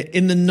the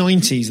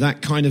 90s,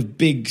 that kind of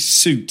big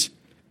suit,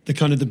 the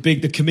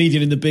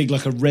comedian in the big,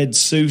 like a red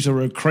suit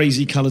or a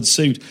crazy coloured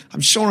suit.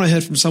 I'm sure I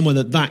heard from someone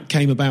that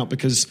came about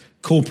because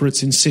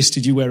corporates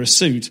insisted you wear a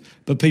suit,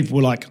 but people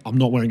were like, I'm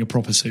not wearing a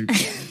proper suit. Do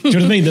you know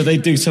what I mean? That they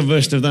do some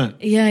version of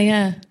that.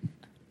 Yeah.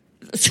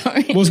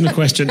 Sorry. Wasn't a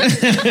question.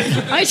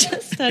 I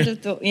just sort of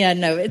thought,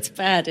 no, it's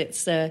bad.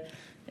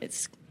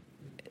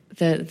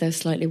 They're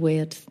slightly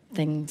weird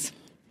things.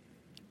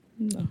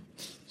 No.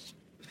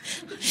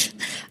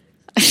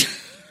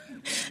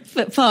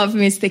 But part of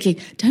me is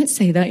thinking, don't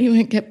say that, you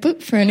won't get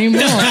booked for any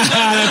more.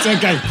 That's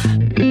okay.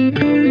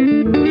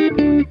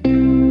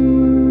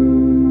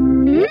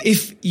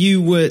 If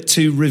you were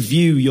to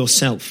review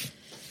yourself,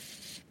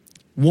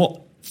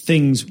 what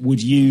things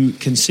would you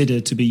consider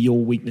to be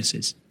your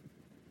weaknesses?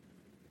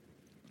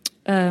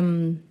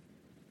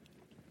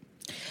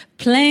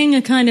 Playing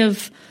a kind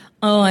of,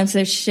 I'm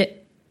so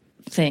shit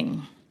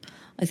thing,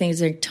 I think is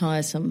very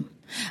tiresome.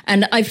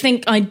 And I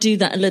think I do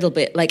that a little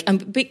bit. Like, I'm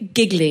a bit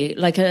giggly,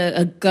 like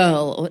a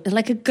girl.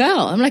 Like a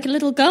girl. I'm like a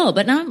little girl,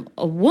 but now I'm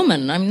a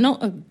woman. I'm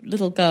not a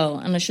little girl,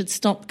 and I should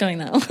stop going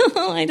that,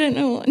 I don't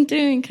know what I'm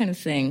doing kind of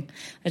thing.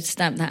 I'd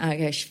stamp that out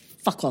and go,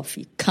 fuck off,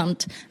 you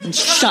cunt, and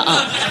shut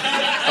up.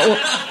 Or,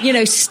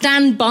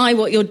 stand by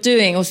what you're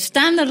doing, or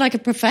stand there like a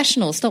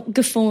professional. Stop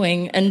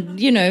guffawing,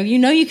 and, you know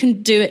you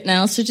can do it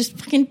now, so just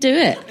fucking do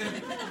it.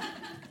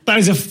 That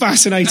is a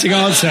fascinating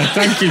answer.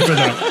 Thank you for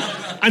that.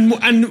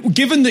 And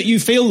given that you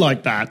feel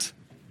like that,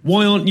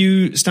 why aren't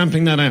you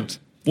stamping that out?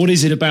 What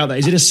is it about that?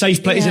 Is it a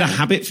safe place? Yeah. Is it a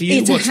habit for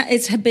you?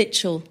 It's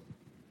habitual.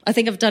 I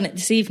think I've done it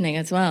this evening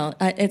as well.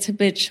 It's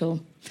habitual.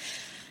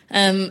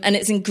 And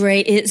it's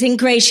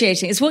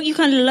ingratiating. It's what you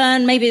kind of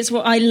learn. Maybe it's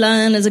what I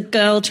learn as a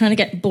girl trying to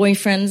get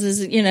boyfriends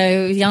as,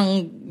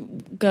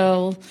 young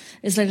girl.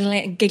 It's like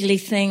a giggly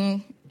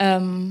thing.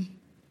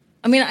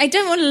 I mean, I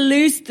don't want to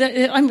lose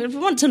I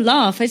want to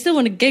laugh. I still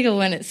want to giggle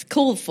when it's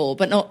called for,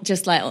 but not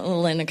just like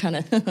all in a kind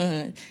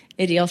of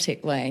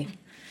idiotic way.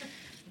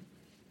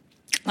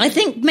 I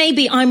think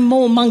maybe I'm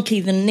more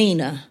monkey than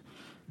Nina.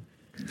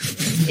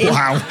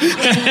 Wow.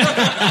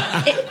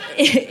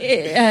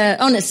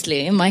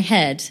 Honestly, in my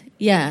head,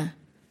 yeah.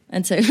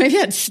 And so maybe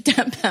I'd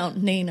stamp out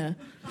Nina.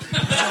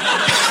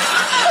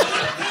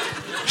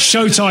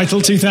 Show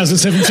title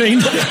 2017.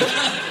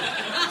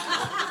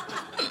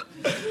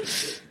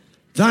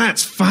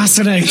 That's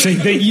fascinating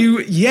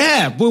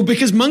that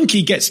because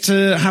Monkey gets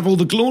to have all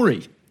the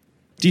glory.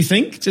 Do you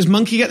think? Does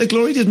Monkey get the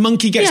glory? Does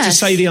Monkey gets to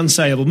say the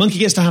unsayable? Monkey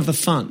gets to have the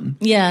fun.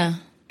 Yeah.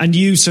 And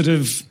you sort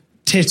of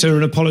titter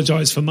and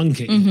apologise for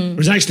Monkey. Mm-hmm.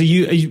 Whereas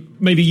actually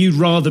maybe you'd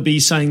rather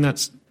be saying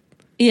that's...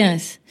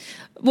 Yes.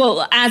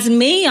 Well, as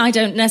me, I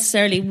don't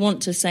necessarily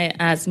want to say it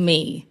as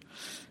me.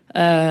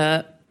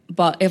 But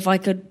if I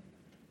could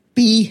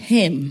be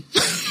him...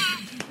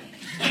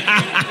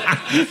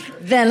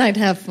 then I'd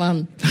have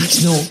fun.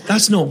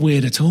 That's not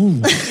weird at all.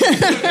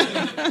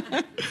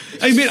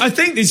 I mean, I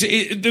think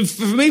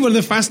for me, one of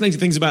the fascinating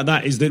things about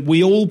that is that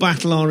we all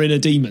battle our inner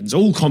demons,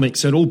 all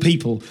comics and all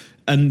people,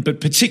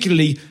 but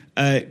particularly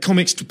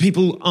comics,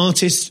 people,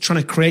 artists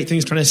trying to create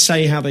things, trying to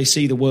say how they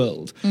see the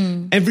world.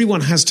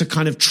 Everyone has to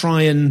kind of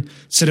try and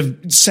sort of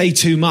say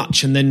too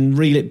much and then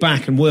reel it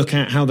back and work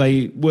out how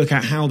they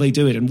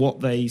do it and what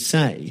they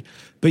say.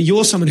 But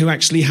you're someone who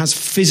actually has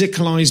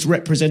physicalized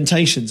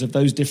representations of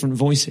those different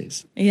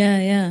voices.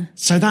 Yeah.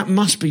 So that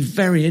must be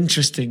very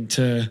interesting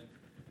to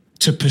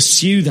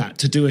pursue that,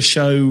 to do a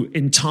show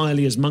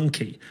entirely as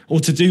Monkey, or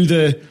to do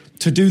the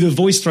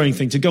voice throwing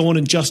thing, to go on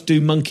and just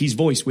do Monkey's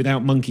voice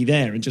without Monkey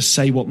there and just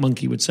say what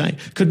Monkey would say.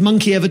 Could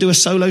Monkey ever do a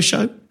solo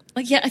show?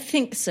 Yeah, I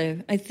think so.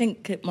 I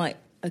think it might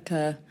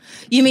occur.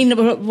 You mean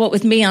what,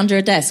 with me under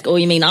a desk, or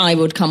you mean I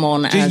would come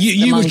on as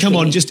you would come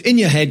on just in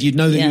your head, you'd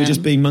know that you were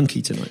just being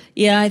Monkey tonight?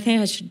 Yeah, I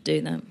think I should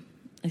do that.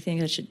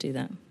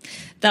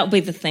 That would be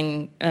the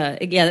thing.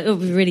 It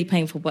would be really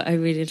painful, but I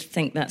really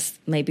think that's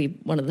maybe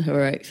one of the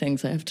heroic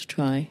things I have to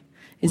try,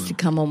 is to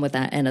come on with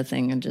that inner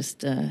thing and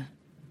just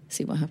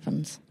see what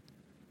happens.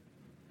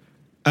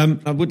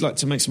 I would like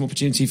to make some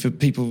opportunity for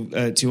people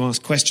to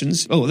ask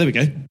questions. Oh, there we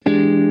go.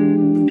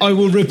 I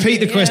will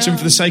repeat the question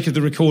for the sake of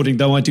the recording,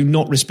 though I do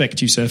not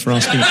respect you, sir, for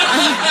asking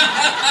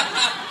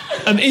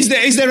it.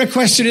 Is there a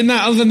question in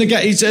that other than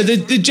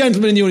the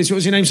gentleman in the audience? What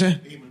was your name, sir?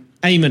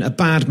 Eamon, a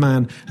bad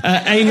man.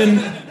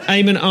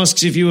 Eamon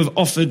asks if you have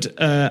offered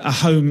a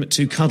home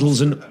to Cuddles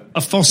and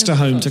a foster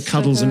home to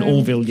Cuddles and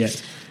Orville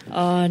yet.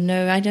 Oh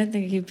no, I don't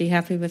think he'd be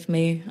happy with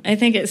me. I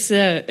think it's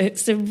a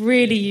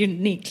really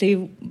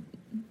uniquely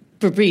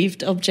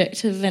bereaved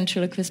object of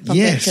ventriloquist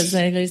public, because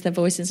they lose their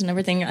voices and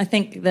everything. I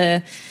think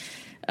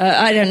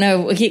I don't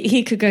know.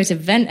 He could go to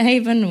Vent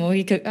Haven, or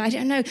he could. I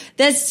don't know.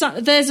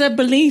 There's a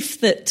belief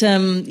that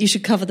you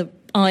should cover the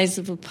eyes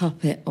of a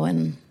puppet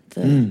when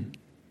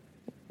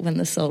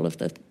the soul of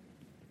the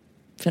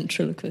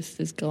ventriloquist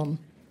is gone.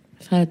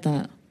 I've heard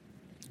that.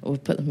 Or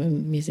put them in a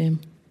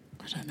museum.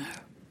 I don't know.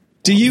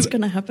 What's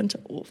going to happen to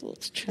Orville?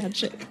 It's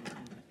tragic.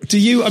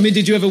 Did you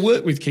ever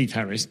work with Keith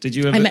Harris? Did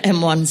you ever? I met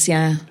him once,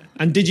 yeah.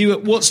 And did you?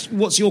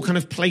 What's your kind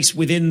of place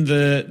within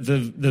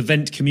the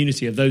Vent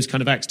community of those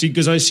kind of acts?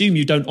 Because I assume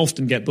you don't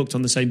often get booked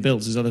on the same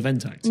bills as other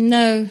Vent acts.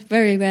 No,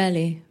 very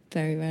rarely.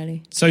 Very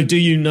rarely. So do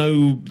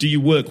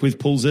you work with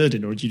Paul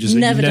Zerdin, or do you just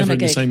never in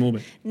the same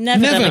orbit?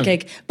 Never done a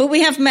gig. But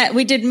we have met.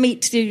 We did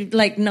meet to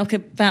knock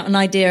about an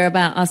idea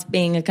about us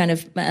being a kind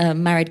of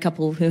married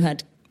couple who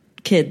had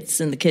kids,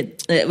 and the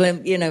kids, it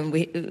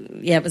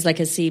was like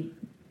a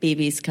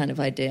CBeebies kind of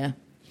idea,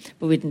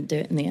 but we didn't do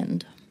it in the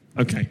end.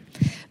 Okay.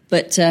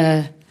 But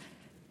I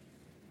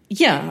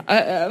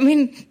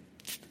mean.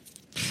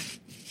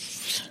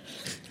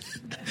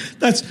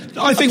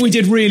 I think we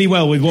did really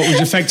well with what was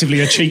effectively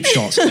a cheap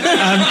shot.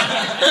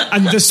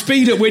 And the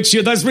speed at which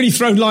that's really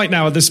thrown light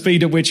now at the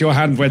speed at which your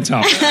hand went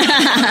up.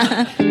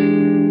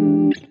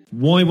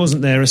 Why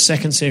wasn't there a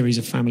second series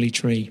of Family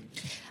Tree?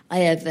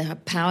 The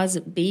powers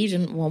that be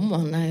didn't want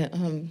one.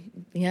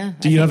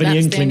 Do you have any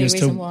inkling as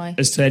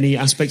to any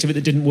aspect of it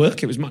that didn't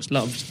work? It was much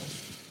loved.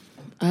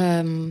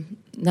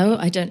 No,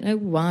 I don't know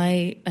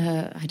why.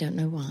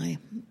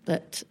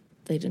 But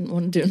they didn't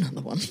want to do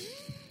another one.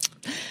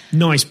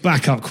 Nice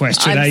backup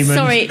question, I'm Eamon.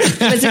 Sorry, it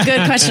was a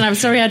good question. I'm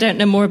sorry I don't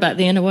know more about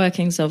the inner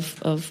workings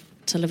of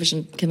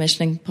television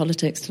commissioning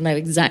politics to know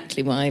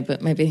exactly why,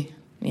 but maybe,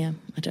 I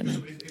don't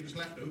know. It was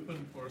left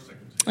open for a second.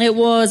 It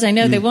was. I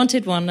know they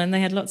wanted one, and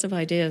they had lots of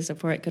ideas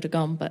of where it could have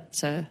gone,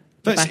 but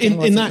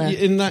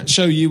in that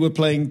show you were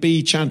playing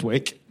B.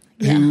 Chadwick,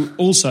 who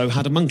also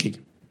had a monkey.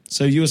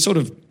 So you were sort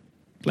of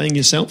playing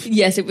yourself?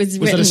 Yes, it was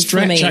written that a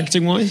stretch for me.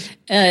 Acting-wise?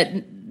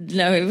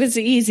 No, it was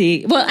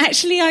easy. Well,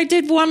 actually, I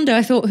did wonder.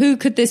 I thought, who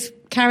could this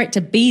character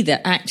be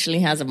that actually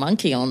has a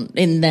monkey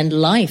in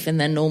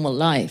their normal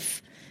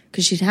life?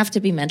 Because she'd have to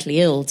be mentally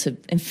ill to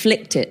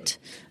inflict it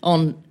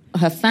on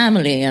her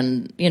family,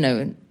 and, you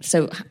know,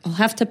 so I'll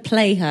have to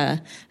play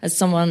her as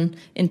someone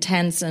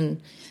intense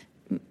and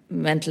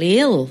mentally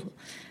ill.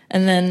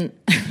 And then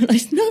I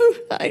said, no,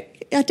 I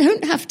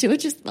don't have to.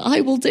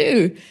 I will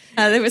do.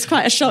 It was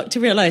quite a shock to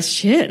realise,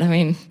 shit, I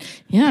mean,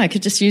 yeah, I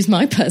could just use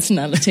my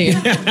personality.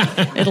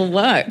 It'll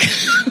work.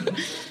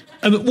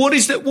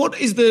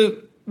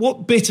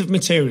 What bit of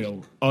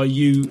material are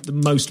you the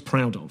most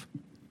proud of?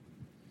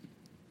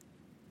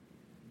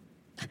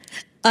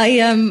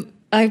 I'm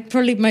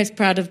probably most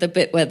proud of the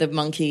bit where the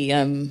monkey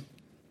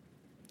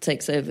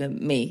takes over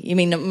me. You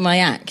mean my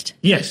act?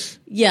 Yes.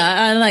 Yeah,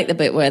 I like the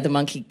bit where the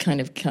monkey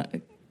kind of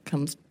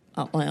comes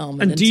up my arm.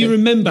 And do you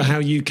remember how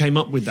you came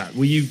up with that?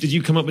 Did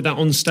you come up with that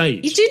on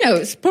stage? You do know,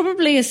 it's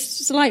probably a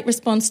slight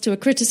response to a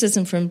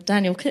criticism from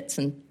Daniel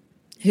Kitson,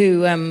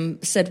 who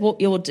said, what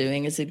you're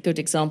doing is a good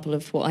example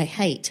of what I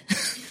hate.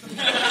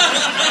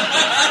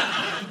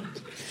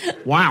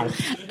 Wow.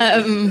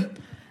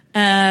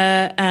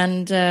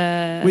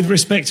 With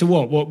respect to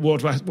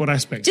what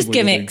aspects? Just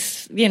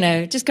gimmicks, you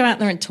know. Just go out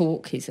there and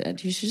talk. He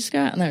said, you should just go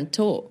out there and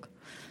talk.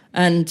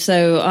 And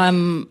so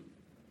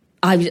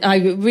I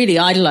really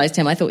idolised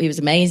him. I thought he was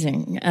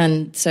amazing,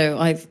 and so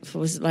I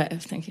was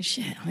like thinking,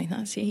 shit. I mean,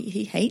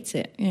 he hates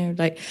it, you know.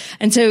 Like,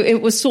 and so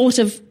it was sort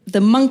of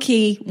the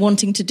monkey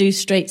wanting to do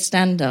straight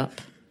stand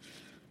up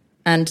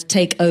and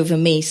take over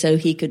me so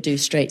he could do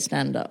straight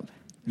stand up.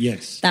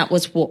 Yes, that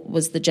was what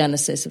was the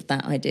genesis of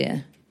that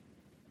idea.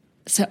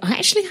 So I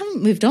actually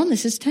haven't moved on.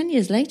 This is 10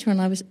 years later,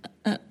 and I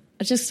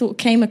just sort of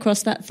came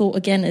across that thought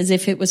again as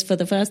if it was for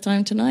the first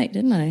time tonight,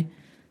 didn't I?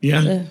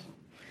 Yeah.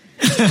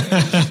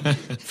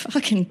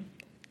 Fucking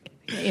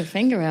get your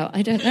finger out.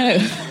 I don't know.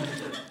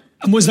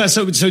 And was that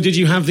so? So did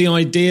you have the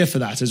idea for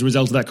that as a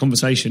result of that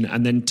conversation,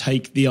 and then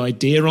take the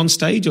idea on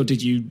stage, or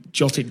did you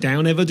jot it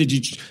down ever? Did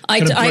you I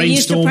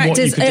used to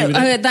practice. What you could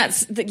do with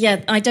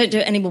it? I don't do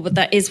it anymore, but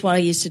that is what I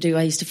used to do.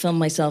 I used to film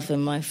myself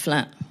in my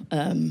flat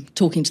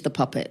talking to the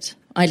puppet.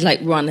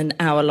 I'd run an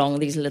hour long,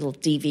 these little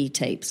DV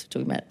tapes,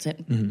 talking about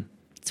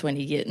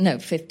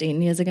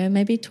 15 years ago,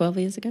 maybe 12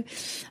 years ago.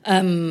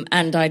 And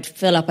I'd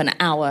fill up an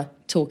hour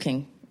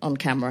talking on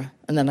camera,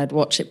 and then I'd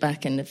watch it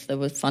back, and if there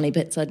were funny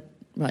bits, I'd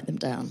write them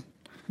down.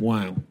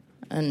 Wow.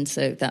 And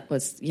so that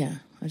was,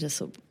 I just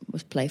sort of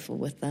was playful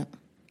with that.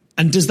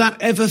 And does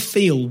that ever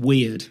feel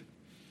weird?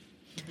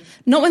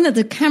 Not when there's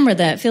a camera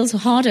there. It feels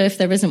harder if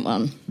there isn't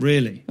one.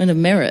 Really? In a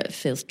mirror, it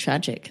feels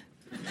tragic.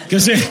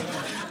 Because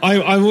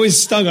I'm always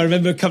stung. I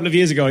remember a couple of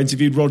years ago I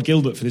interviewed Rod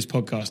Gilbert for this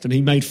podcast, and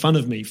he made fun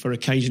of me for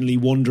occasionally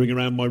wandering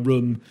around my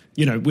room,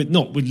 you know,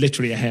 not with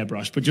literally a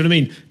hairbrush, but do you know what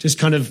I mean? Just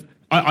kind of,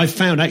 I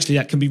found actually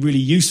that can be really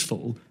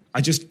useful. I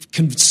just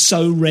can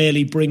so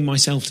rarely bring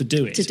myself to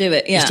do it. To do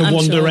it, yeah. Just to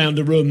wander around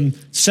a room,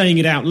 saying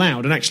it out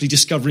loud, and actually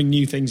discovering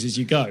new things as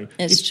you go.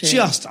 It's true.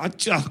 It's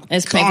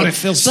God, it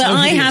feels so But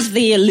I weird. have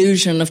the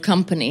illusion of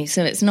company,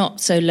 so it's not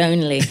so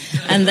lonely.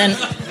 And then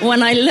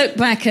when I look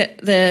back at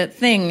the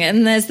thing,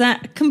 and there's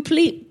that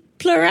complete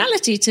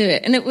plurality to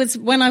it. And it was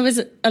when I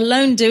was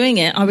alone doing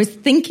it, I was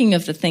thinking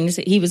of the things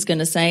that he was going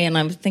to say, and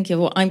I was thinking of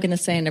what I'm going to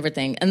say and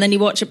everything. And then you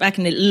watch it back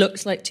and it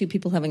looks like two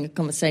people having a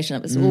conversation.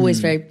 It was always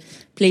very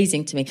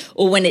pleasing to me.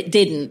 Or when it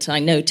didn't, I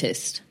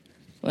noticed.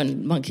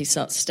 When Monkey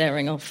starts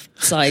staring off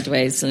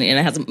sideways and,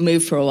 hasn't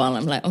moved for a while,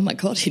 I'm like, oh my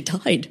God, he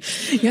died.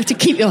 You have to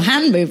keep your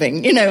hand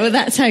moving.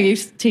 That's how you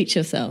teach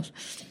yourself.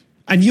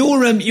 And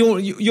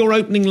your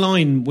opening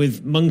line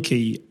with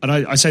Monkey, and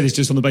I say this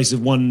just on the basis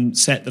of one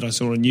set that I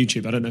saw on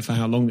YouTube. I don't know for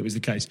how long it was the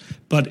case,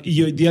 but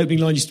the opening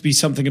line used to be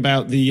something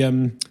about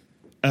the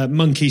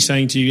Monkey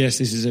saying to you, "Yes,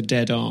 this is a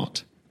dead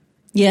art."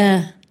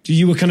 Yeah.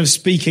 You were kind of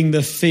speaking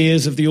the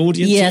fears of the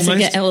audience. Yes,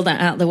 almost? and get all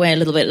that out of the way a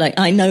little bit. Like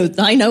I know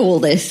all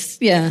this.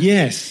 Yeah.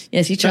 Yes.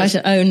 Yes, you try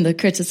to own the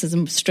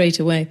criticism straight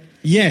away.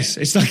 Yes,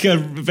 it's like a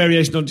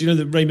variation on. Do you know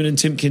the Raymond and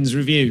Timpkins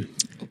review?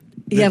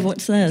 Yeah,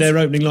 what's theirs? Their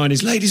opening line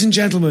is, "Ladies and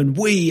gentlemen,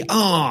 we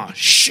are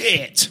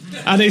shit."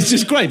 And it's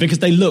just great because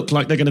they look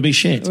like they're going to be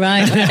shit.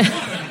 Right.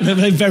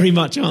 They very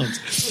much aren't.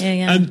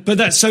 Yeah. But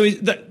that's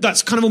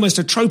kind of almost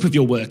a trope of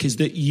your work, is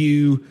that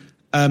you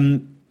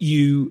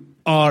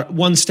are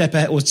one step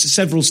ahead, or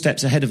several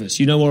steps ahead of us,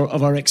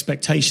 of our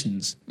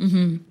expectations.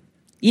 Mm-hmm.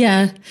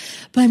 Yeah.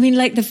 But I mean,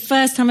 the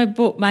first time I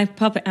brought my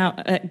puppet out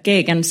at a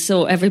gig and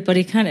saw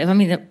everybody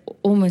they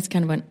almost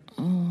kind of went,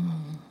 oh.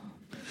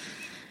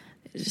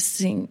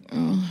 Just think,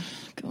 oh,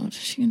 God, is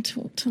she going to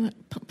talk to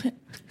that puppet?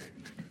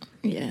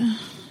 Yeah.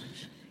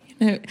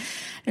 And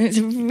it's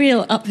a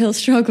real uphill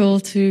struggle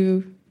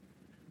to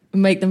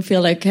make them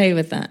feel okay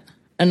with that.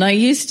 And I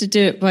used to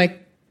do it by,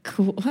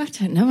 I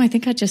don't know, I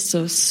think I just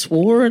sort of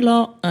swore a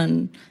lot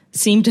and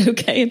seemed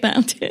okay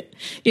about it.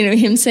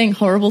 Him saying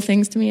horrible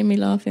things to me and me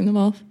laughing them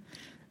off.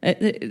 I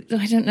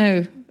don't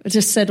know. I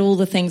just said all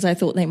the things I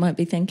thought they might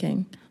be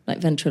thinking, like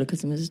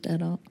ventriloquism is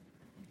dead art.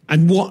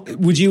 And what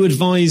would you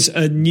advise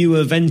a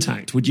newer vent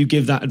act? Would you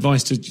give that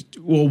advice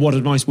or what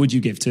advice would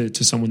you give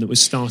to someone that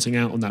was starting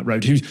out on that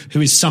road,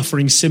 who is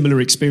suffering similar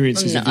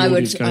experiences? No, I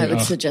would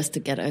suggest to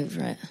get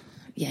over it.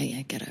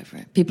 get over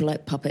it. People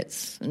like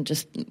puppets and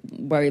just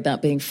worry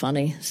about being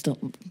funny. Stop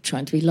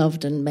trying to be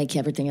loved and make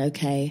everything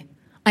okay.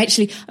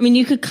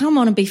 You could come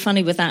on and be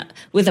funny with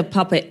a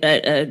puppet,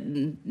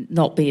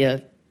 not be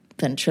a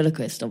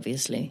ventriloquist,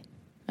 obviously.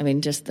 I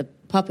mean, just the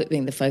puppet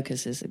being the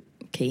focus is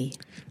key.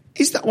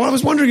 Is that? Well, I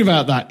was wondering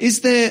about that.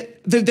 Is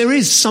there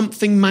is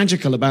something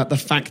magical about the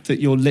fact that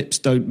your lips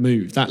don't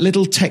move? That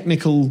little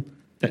technical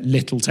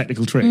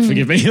trick.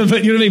 Forgive me,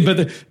 but you know what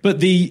I mean.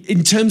 But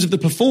in terms of the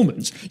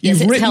performance, you've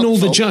written helpful. All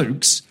the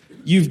jokes.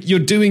 You're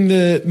doing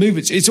the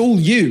movements. It's all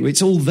you.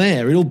 It's all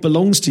there. It all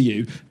belongs to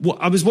you.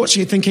 I was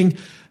watching it thinking,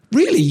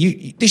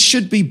 really, this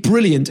should be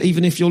brilliant,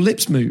 even if your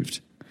lips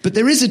moved. But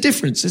there is a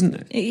difference, isn't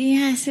there?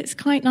 Yes, it's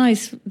quite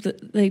nice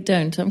that they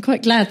don't. I'm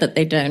quite glad that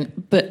they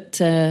don't, but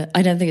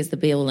I don't think it's the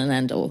be-all and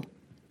end-all.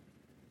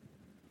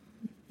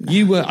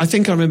 No. I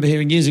think I remember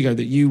hearing years ago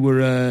that you were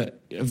a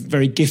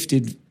very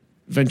gifted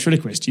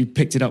ventriloquist. You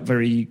picked it up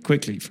very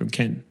quickly from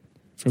Ken,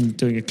 from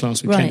doing a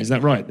class with Ken. Is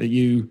that right? That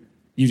you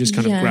just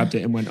kind of grabbed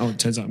it and went, it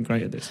turns out I'm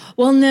great at this.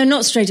 Well, no,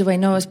 not straight away.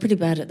 No, I was pretty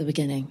bad at the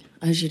beginning.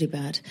 I was really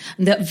bad.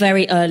 And that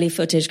very early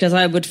footage, because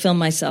I would film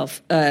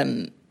myself...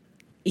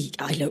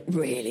 I look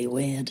really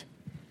weird.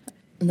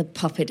 And the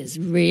puppet is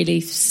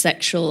really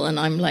sexual and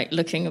I'm like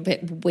looking a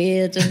bit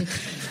weird and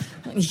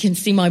you can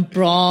see my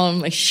bra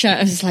and my shirt.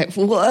 I was like,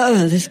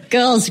 whoa, this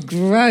girl's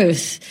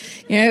gross.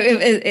 You know,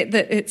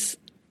 it's...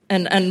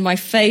 And my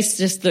face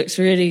just looks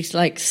really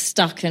like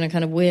stuck in a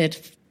kind of weird,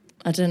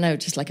 I don't know,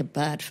 just like a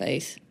bad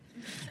face.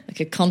 Like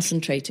a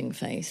concentrating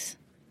face.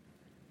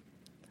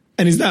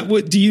 And is that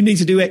what... Do you need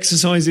to do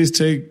exercises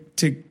to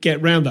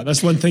get round that?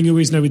 That's one thing you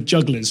always know with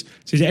jugglers.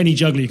 So any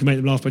juggler, you can make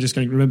them laugh by just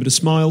going, remember to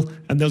smile,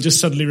 and they'll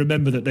just suddenly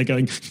remember that they're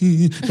going,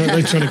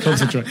 they're trying to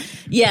concentrate.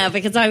 Yeah,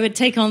 because I would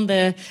take on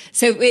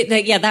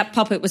that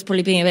puppet was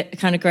probably being a bit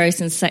kind of gross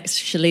and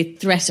sexually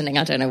threatening.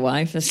 I don't know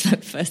why. That's the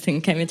first thing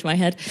that came into my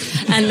head.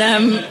 And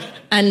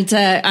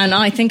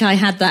I think I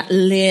had that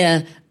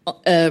leer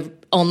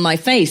on my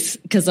face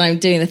because I'm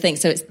doing the thing.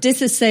 So it's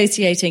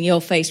disassociating your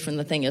face from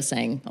the thing you're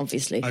saying,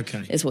 obviously,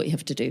 is what you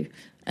have to do.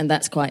 And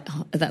that's quite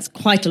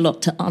a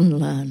lot to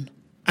unlearn.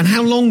 And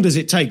how long does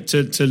it take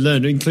to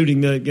learn, including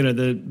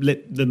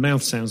the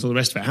mouth sounds, all the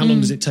rest of it? How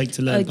long does it take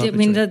to learn puppetry? I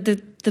mean,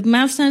 the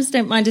mouth sounds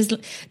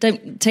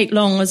don't take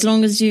long, as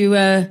long as you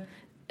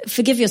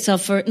forgive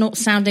yourself for it not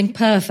sounding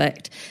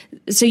perfect.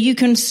 So you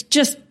can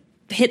just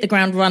hit the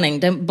ground running.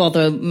 Don't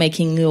bother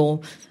making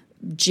your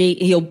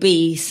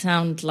B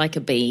sound like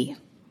a B,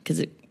 because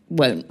it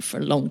won't for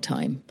a long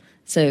time.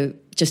 So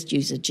just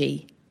use a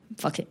G.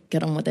 Fuck it,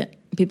 get on with it.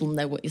 People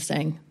know what you're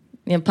saying.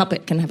 You know,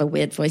 puppet can have a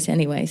weird voice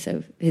anyway,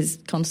 so his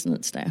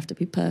consonants don't have to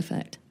be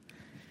perfect.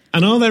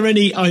 And are there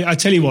any... I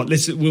tell you what,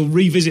 we'll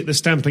revisit the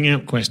stamping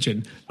out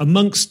question.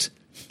 Amongst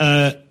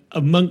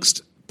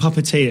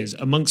puppeteers,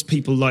 amongst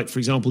people like, for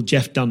example,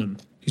 Jeff Dunham,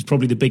 who's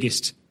probably the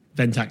biggest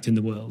vent act in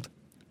the world.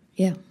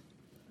 Yeah.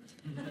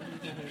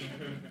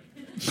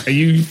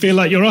 You feel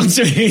like you're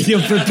answering, you're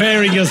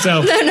preparing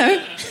yourself.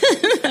 No.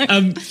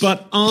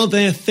 But are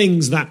there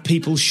things that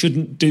people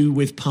shouldn't do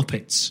with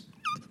puppets?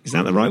 Is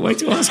that the right way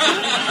to ask?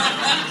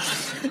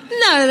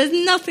 No, there's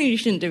nothing you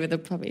shouldn't do with a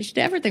puppet. You should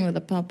do everything with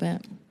a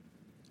puppet.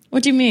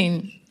 What do you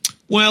mean?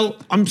 Well,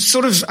 I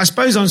suppose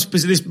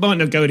this might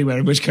not go anywhere,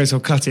 in which case I'll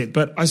cut it.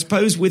 But I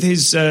suppose with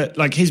his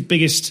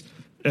biggest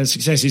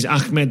success is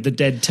Ahmed the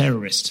Dead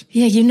Terrorist.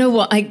 Yeah, you know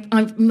what?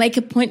 I make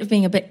a point of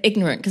being a bit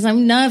ignorant because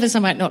I'm nervous I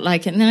might not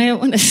like it, and I don't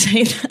want to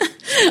say that.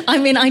 I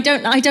mean, I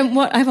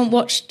haven't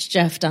watched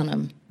Jeff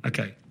Dunham.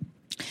 Okay.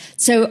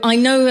 So I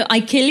know I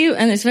Kill You,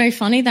 and it's very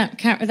funny,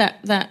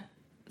 that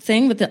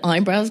thing with the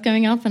eyebrows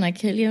going up and I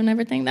kill you and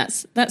everything.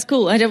 That's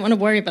cool. I don't want to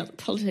worry about the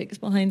politics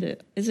behind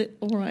it. Is it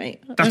all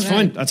right? That's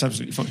fine. That's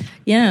absolutely fine.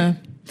 Yeah.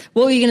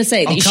 What were you going to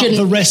say? I'll cut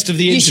the rest of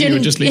the interview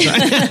and just leave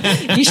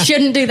that. You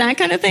shouldn't do that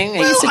kind of thing?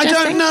 Well, I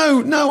don't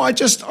know. No, I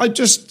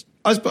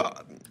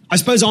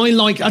suppose I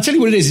like... I'll tell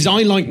you what it is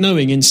I like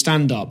knowing in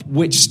stand-up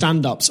which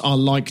stand-ups are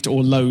liked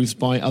or loathed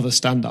by other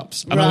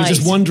stand-ups. And I was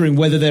just wondering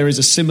whether there is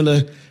a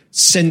similar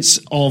sense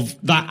of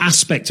that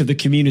aspect of the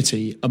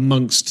community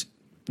amongst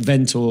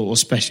vent or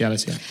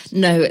speciality acts.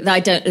 No, I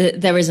don't.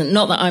 There isn't.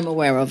 Not that I'm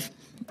aware of.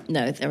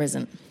 No, there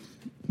isn't.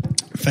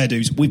 Fair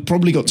dues. We've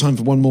probably got time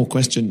for one more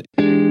question.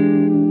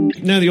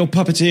 Now that you're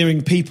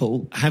puppeteering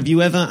people, have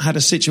you ever had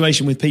a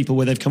situation with people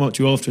where they've come up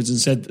to you afterwards and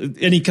said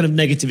any kind of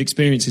negative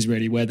experiences,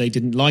 really, where they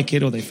didn't like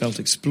it or they felt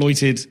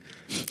exploited?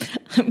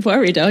 I'm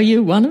worried. Are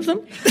you one of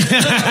them?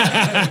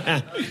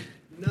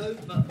 No,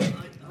 but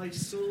I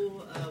saw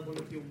one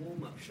of your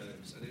warm-up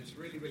shows, and it was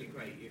really, really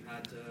great. You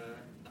had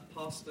a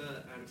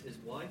pastor and his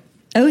wife.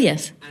 Oh,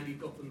 yes. And you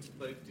got them to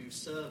both do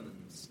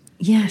sermons.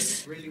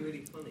 Yes. It was really,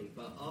 really funny.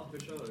 But after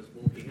the show, I was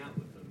walking out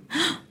with them,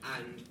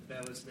 and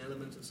there was an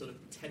element of sort of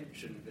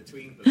tension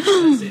between them,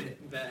 as in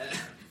their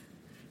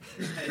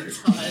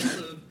entire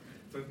sort of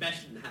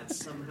profession had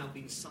somehow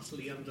been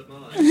subtly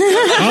undermined.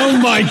 Oh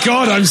my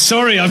God, I'm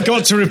sorry, I've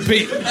got to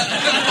repeat.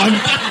 I'm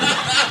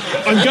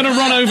going to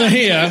run over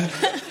here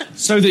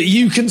so that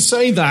you can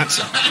say that.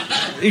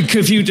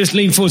 If you just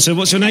lean forward. So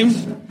what's your name?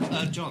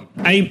 John.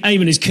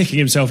 Eamon is kicking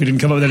himself. He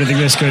didn't come up with anything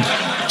this good.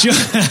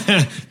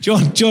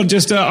 John,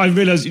 just I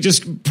realised,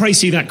 just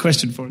précis that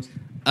question for us.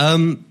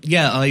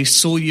 I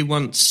saw you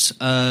once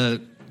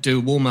do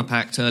a warm-up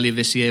act earlier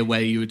this year where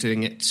you were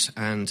doing it,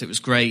 and it was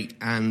great,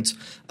 and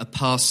a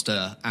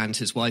pastor and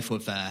his wife were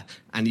there,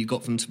 and you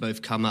got them to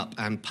both come up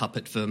and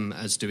puppet them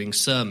as doing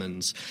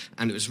sermons,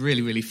 and it was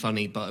really, really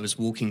funny, but I was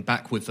walking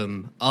back with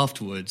them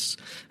afterwards,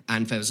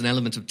 and there was an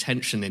element of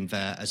tension in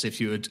there, as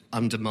if you had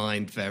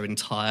undermined their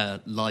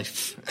entire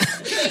life.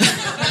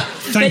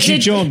 Thank you,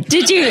 John.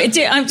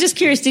 I'm just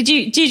curious, did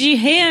you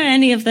hear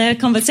any of their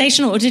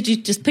conversation, or did you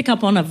just pick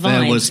up on a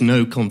vibe? There was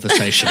no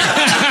conversation.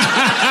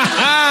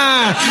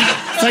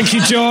 Thank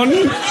you, John.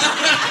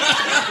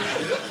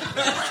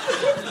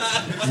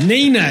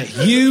 Nina,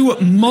 you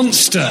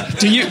monster.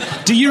 Do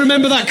you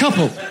remember that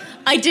couple?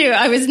 I do.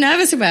 I was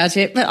nervous about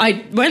it, but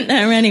I went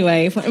there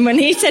anyway. When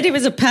he said he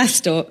was a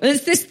pastor,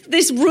 there's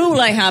this rule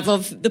I have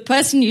of the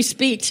person you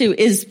speak to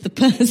is the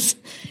person.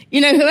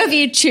 Whoever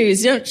you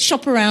choose, you don't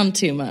shop around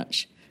too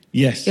much.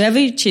 Yes. Whoever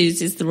you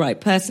choose is the right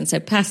person. So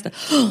pastor,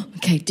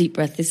 okay, deep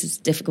breath. This is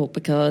difficult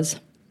because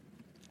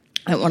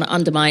I don't want to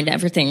undermine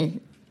everything.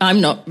 I'm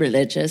not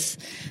religious,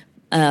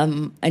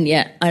 and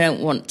yet I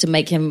don't want to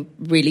make him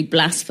really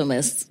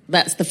blasphemous.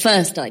 That's the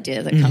first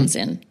idea that comes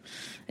in.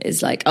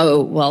 It's like,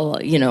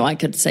 I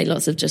could say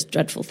lots of just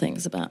dreadful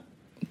things about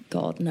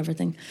God and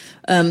everything.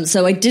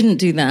 So I didn't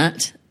do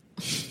that.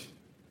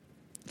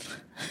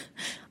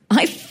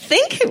 I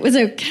think it was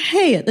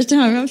okay at the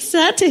time. I'm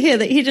sad to hear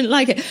that he didn't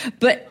like it.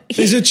 But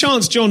there's a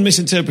chance John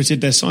misinterpreted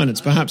their silence.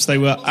 Perhaps they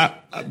were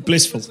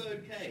blissful.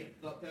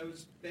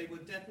 They were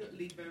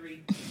definitely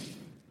very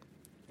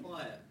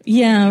quiet.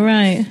 Yeah,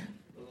 right.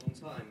 For a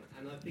long time,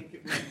 and I think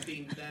it would have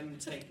been them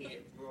taking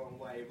it the wrong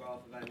way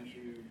rather than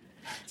you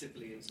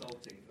actively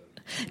insulting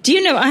them. Do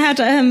you know, I had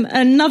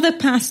another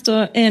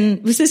pastor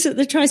in... Was this at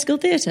the Tricycle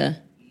Theatre?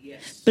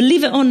 Yes.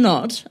 Believe it or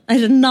not, I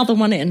had another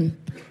one in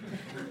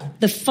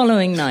the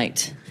following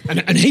night.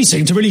 And he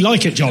seemed to really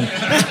like it, John.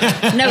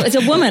 No, it was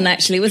a woman,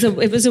 actually.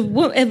 It was a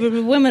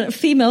woman, a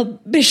female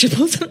bishop,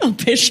 also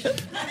not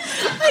bishop.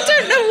 I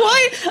don't know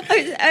why.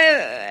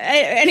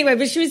 Anyway,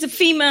 but she was a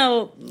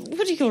female,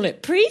 what do you call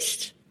it,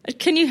 priest?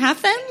 Can you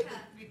have them?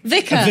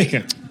 Vicar. A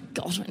vicar.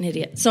 God, what an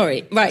idiot.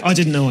 Sorry, right. I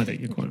didn't know either,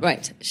 you're quite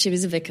right. She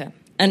was a vicar.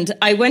 And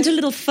I went a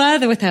little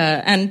further with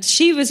her, and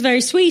she was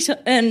very sweet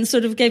and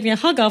sort of gave me a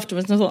hug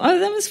afterwards. And I thought,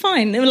 that was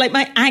fine. It was like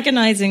my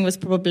agonising was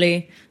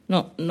probably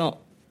not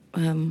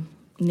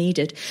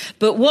needed.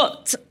 But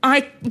what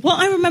I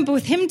remember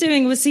with him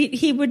doing was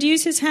he would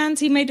use his hands.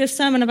 He made a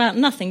sermon about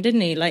nothing,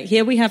 didn't he? Like,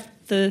 here we have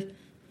the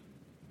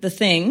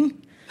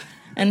thing,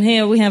 and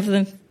here we have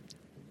the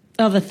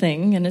other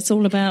thing, and it's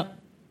all about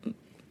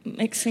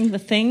mixing the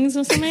things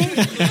or something.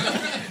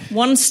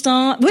 One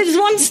star in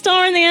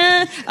the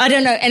air. I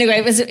don't know.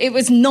 Anyway, it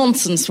was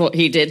nonsense what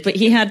he did, but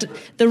he had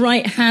the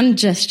right hand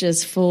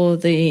gestures for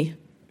the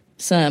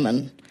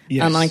sermon.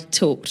 Yes. And I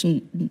talked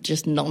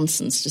just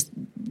nonsense, just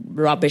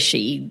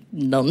rubbishy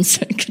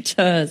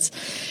non-secateurs.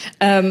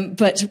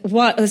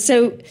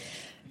 So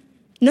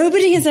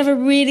nobody has ever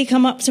really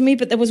come up to me,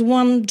 but there was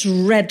one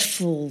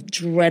dreadful,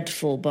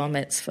 dreadful bar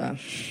mitzvah.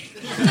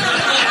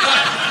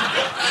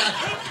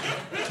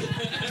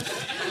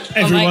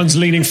 Everyone's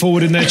leaning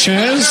forward in their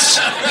chairs.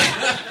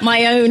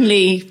 My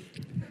only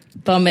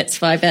bar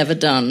mitzvah I've ever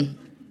done.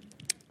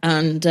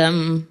 And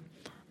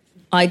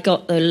I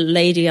got the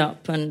lady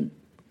up and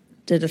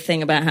did a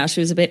thing about how she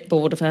was a bit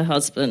bored of her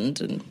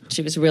husband, and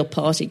she was a real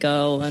party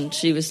girl, and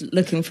she was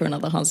looking for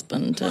another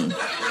husband, and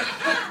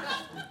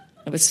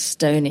it was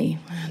stony.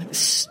 Man, it was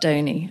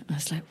stony. I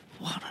was like,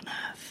 what on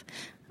earth?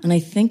 And I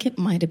think it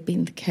might have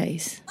been the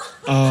case.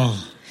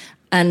 Oh.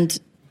 And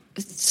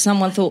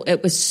someone thought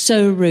it was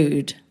so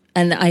rude,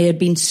 and I had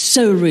been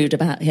so rude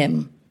about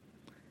him.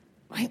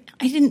 I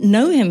didn't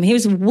know him. He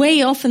was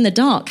way off in the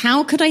dark.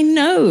 How could I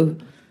know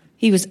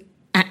he was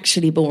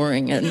actually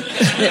boring and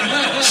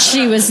that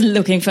she was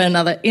looking for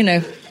another,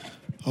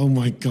 Oh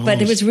my God!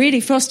 But it was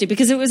really frosty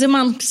because it was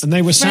amongst. And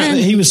they were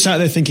he was sat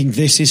there thinking,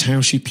 "This is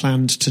how she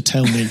planned to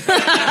tell me."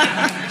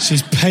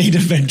 She's paid a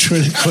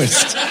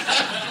ventriloquist.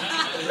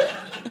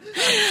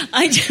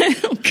 I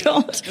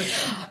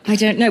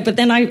don't know. But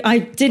then I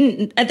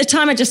didn't. At the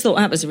time, I just thought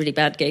that was a really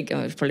bad gig.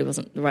 It probably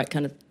wasn't the right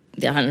kind of.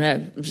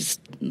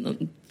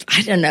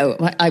 I don't know.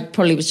 I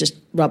probably was just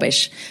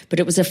rubbish. But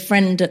it was a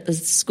friend at the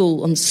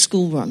school on the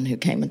school run who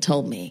came and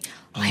told me,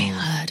 I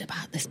heard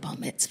about this bar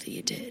mitzvah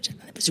you did. And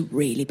it was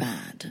really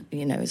bad.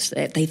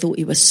 They thought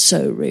you were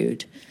so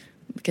rude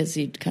because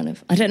you'd kind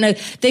of, I don't know.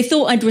 They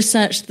thought I'd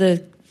researched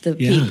the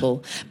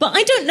people. But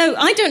I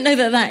don't know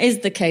that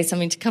is the case. I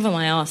mean, to cover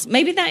my arse.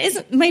 Maybe that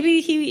isn't,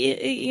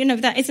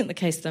 that isn't the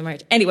case though,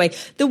 right? Anyway,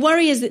 the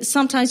worry is that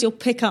sometimes you'll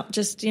pick up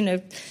just,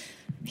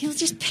 you'll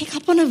just pick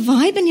up on a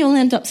vibe and you'll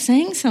end up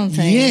saying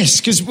something. Yes,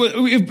 because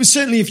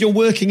certainly if you're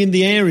working in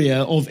the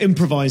area of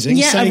improvising,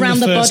 saying around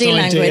the the first body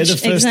idea, language,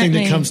 the first thing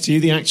that comes to you,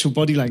 the actual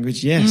body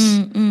language, yes.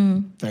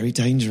 Very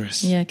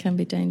dangerous. Yeah, it can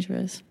be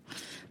dangerous.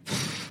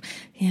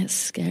 Yeah, it's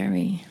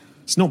scary.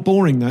 It's not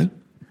boring, though.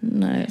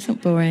 No, it's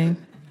not boring.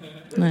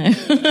 No.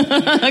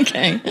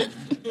 Okay.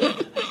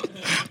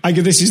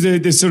 This is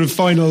the sort of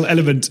final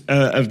element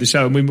of the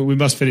show, and we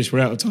must finish. We're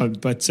out of time.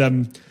 But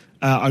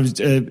I was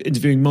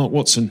interviewing Mark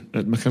Watson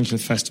at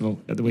Machynlleth Festival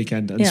at the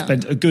weekend and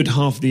spent a good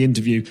half of the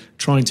interview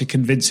trying to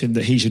convince him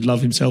that he should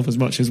love himself as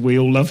much as we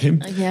all love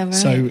him. Yeah, right.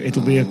 So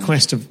it'll be a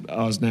quest of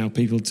ours now,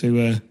 people,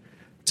 to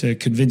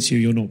convince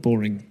you're not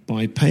boring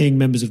by paying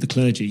members of the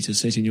clergy to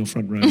sit in your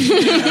front row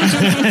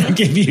and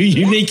give you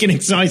unique and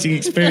exciting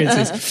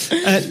experiences.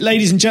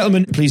 Ladies and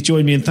gentlemen, please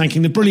join me in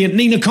thanking the brilliant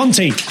Nina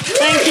Conti.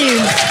 Thank you.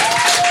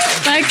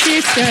 Thank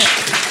you, Stuart.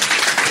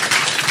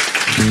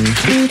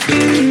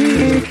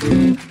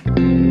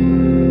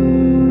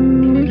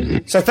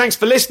 So thanks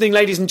for listening,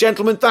 ladies and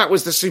gentlemen. That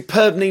was the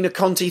superb Nina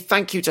Conti.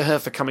 Thank you to her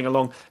for coming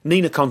along.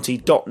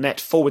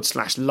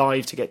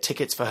 ninaconti.net/live to get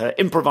tickets for her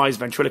improvised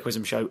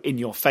ventriloquism show, In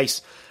Your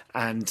Face.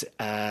 And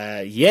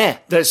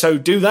so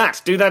do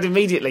that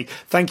immediately.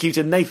 Thank you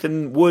to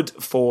Nathan Wood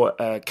for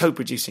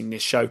co-producing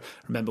this show.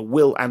 Remember,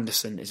 Will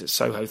Anderson is at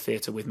Soho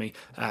Theatre with me.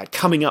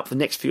 Coming up the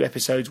next few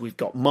episodes, we've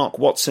got Mark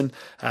Watson.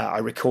 I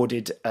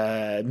recorded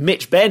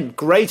Mitch Benn,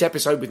 great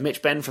episode with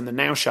Mitch Benn from the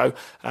Now Show.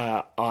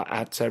 I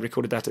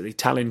recorded that at the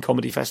Tallinn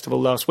Comedy Festival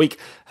last week.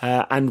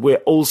 And we're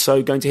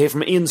also going to hear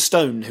from Ian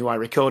Stone, who I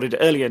recorded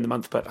earlier in the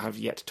month but have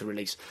yet to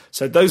release.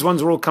 So those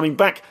ones are all coming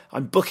back.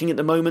 I'm booking at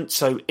the moment,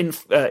 so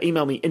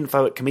email me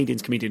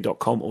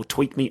info@comedianscomedian.com or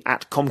tweet me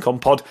at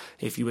ComComPod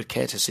if you would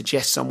care to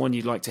suggest someone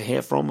you'd like to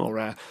hear from, or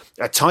a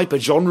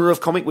genre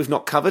of comic we've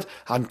not covered.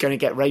 I'm going to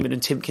get Raymond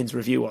and Timkin's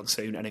review on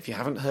soon, and if you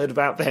haven't heard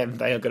about them,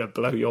 they are going to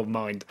blow your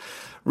mind.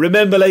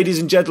 Remember, ladies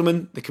and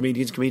gentlemen, the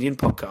Comedian's Comedian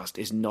podcast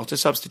is not a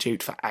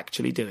substitute for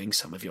actually doing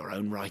some of your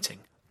own writing.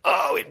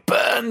 Oh, it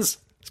burns!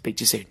 Speak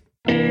to you soon.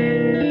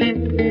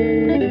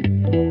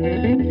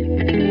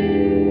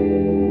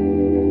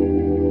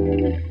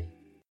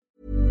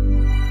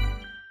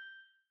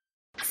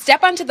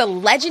 Step onto the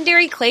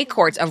legendary clay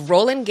courts of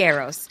Roland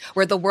Garros,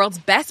 where the world's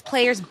best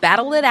players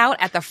battle it out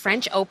at the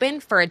French Open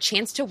for a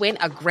chance to win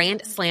a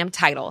Grand Slam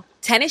title.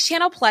 Tennis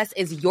Channel Plus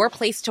is your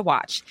place to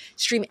watch.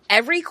 Stream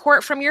every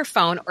court from your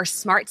phone or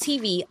smart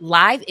TV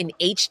live in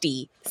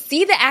HD.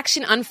 See the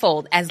action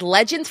unfold as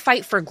legends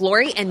fight for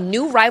glory and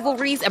new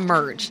rivalries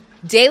emerge.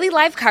 Daily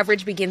live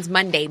coverage begins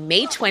Monday,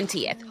 May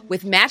 20th,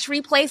 with match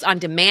replays on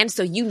demand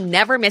so you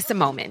never miss a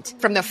moment.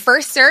 From the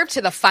first serve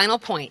to the final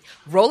point,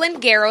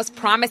 Roland Garros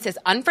promises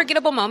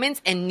unforgettable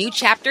moments and new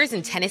chapters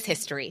in tennis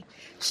history.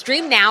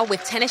 Stream now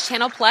with Tennis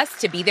Channel Plus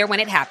to be there when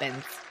it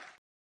happens.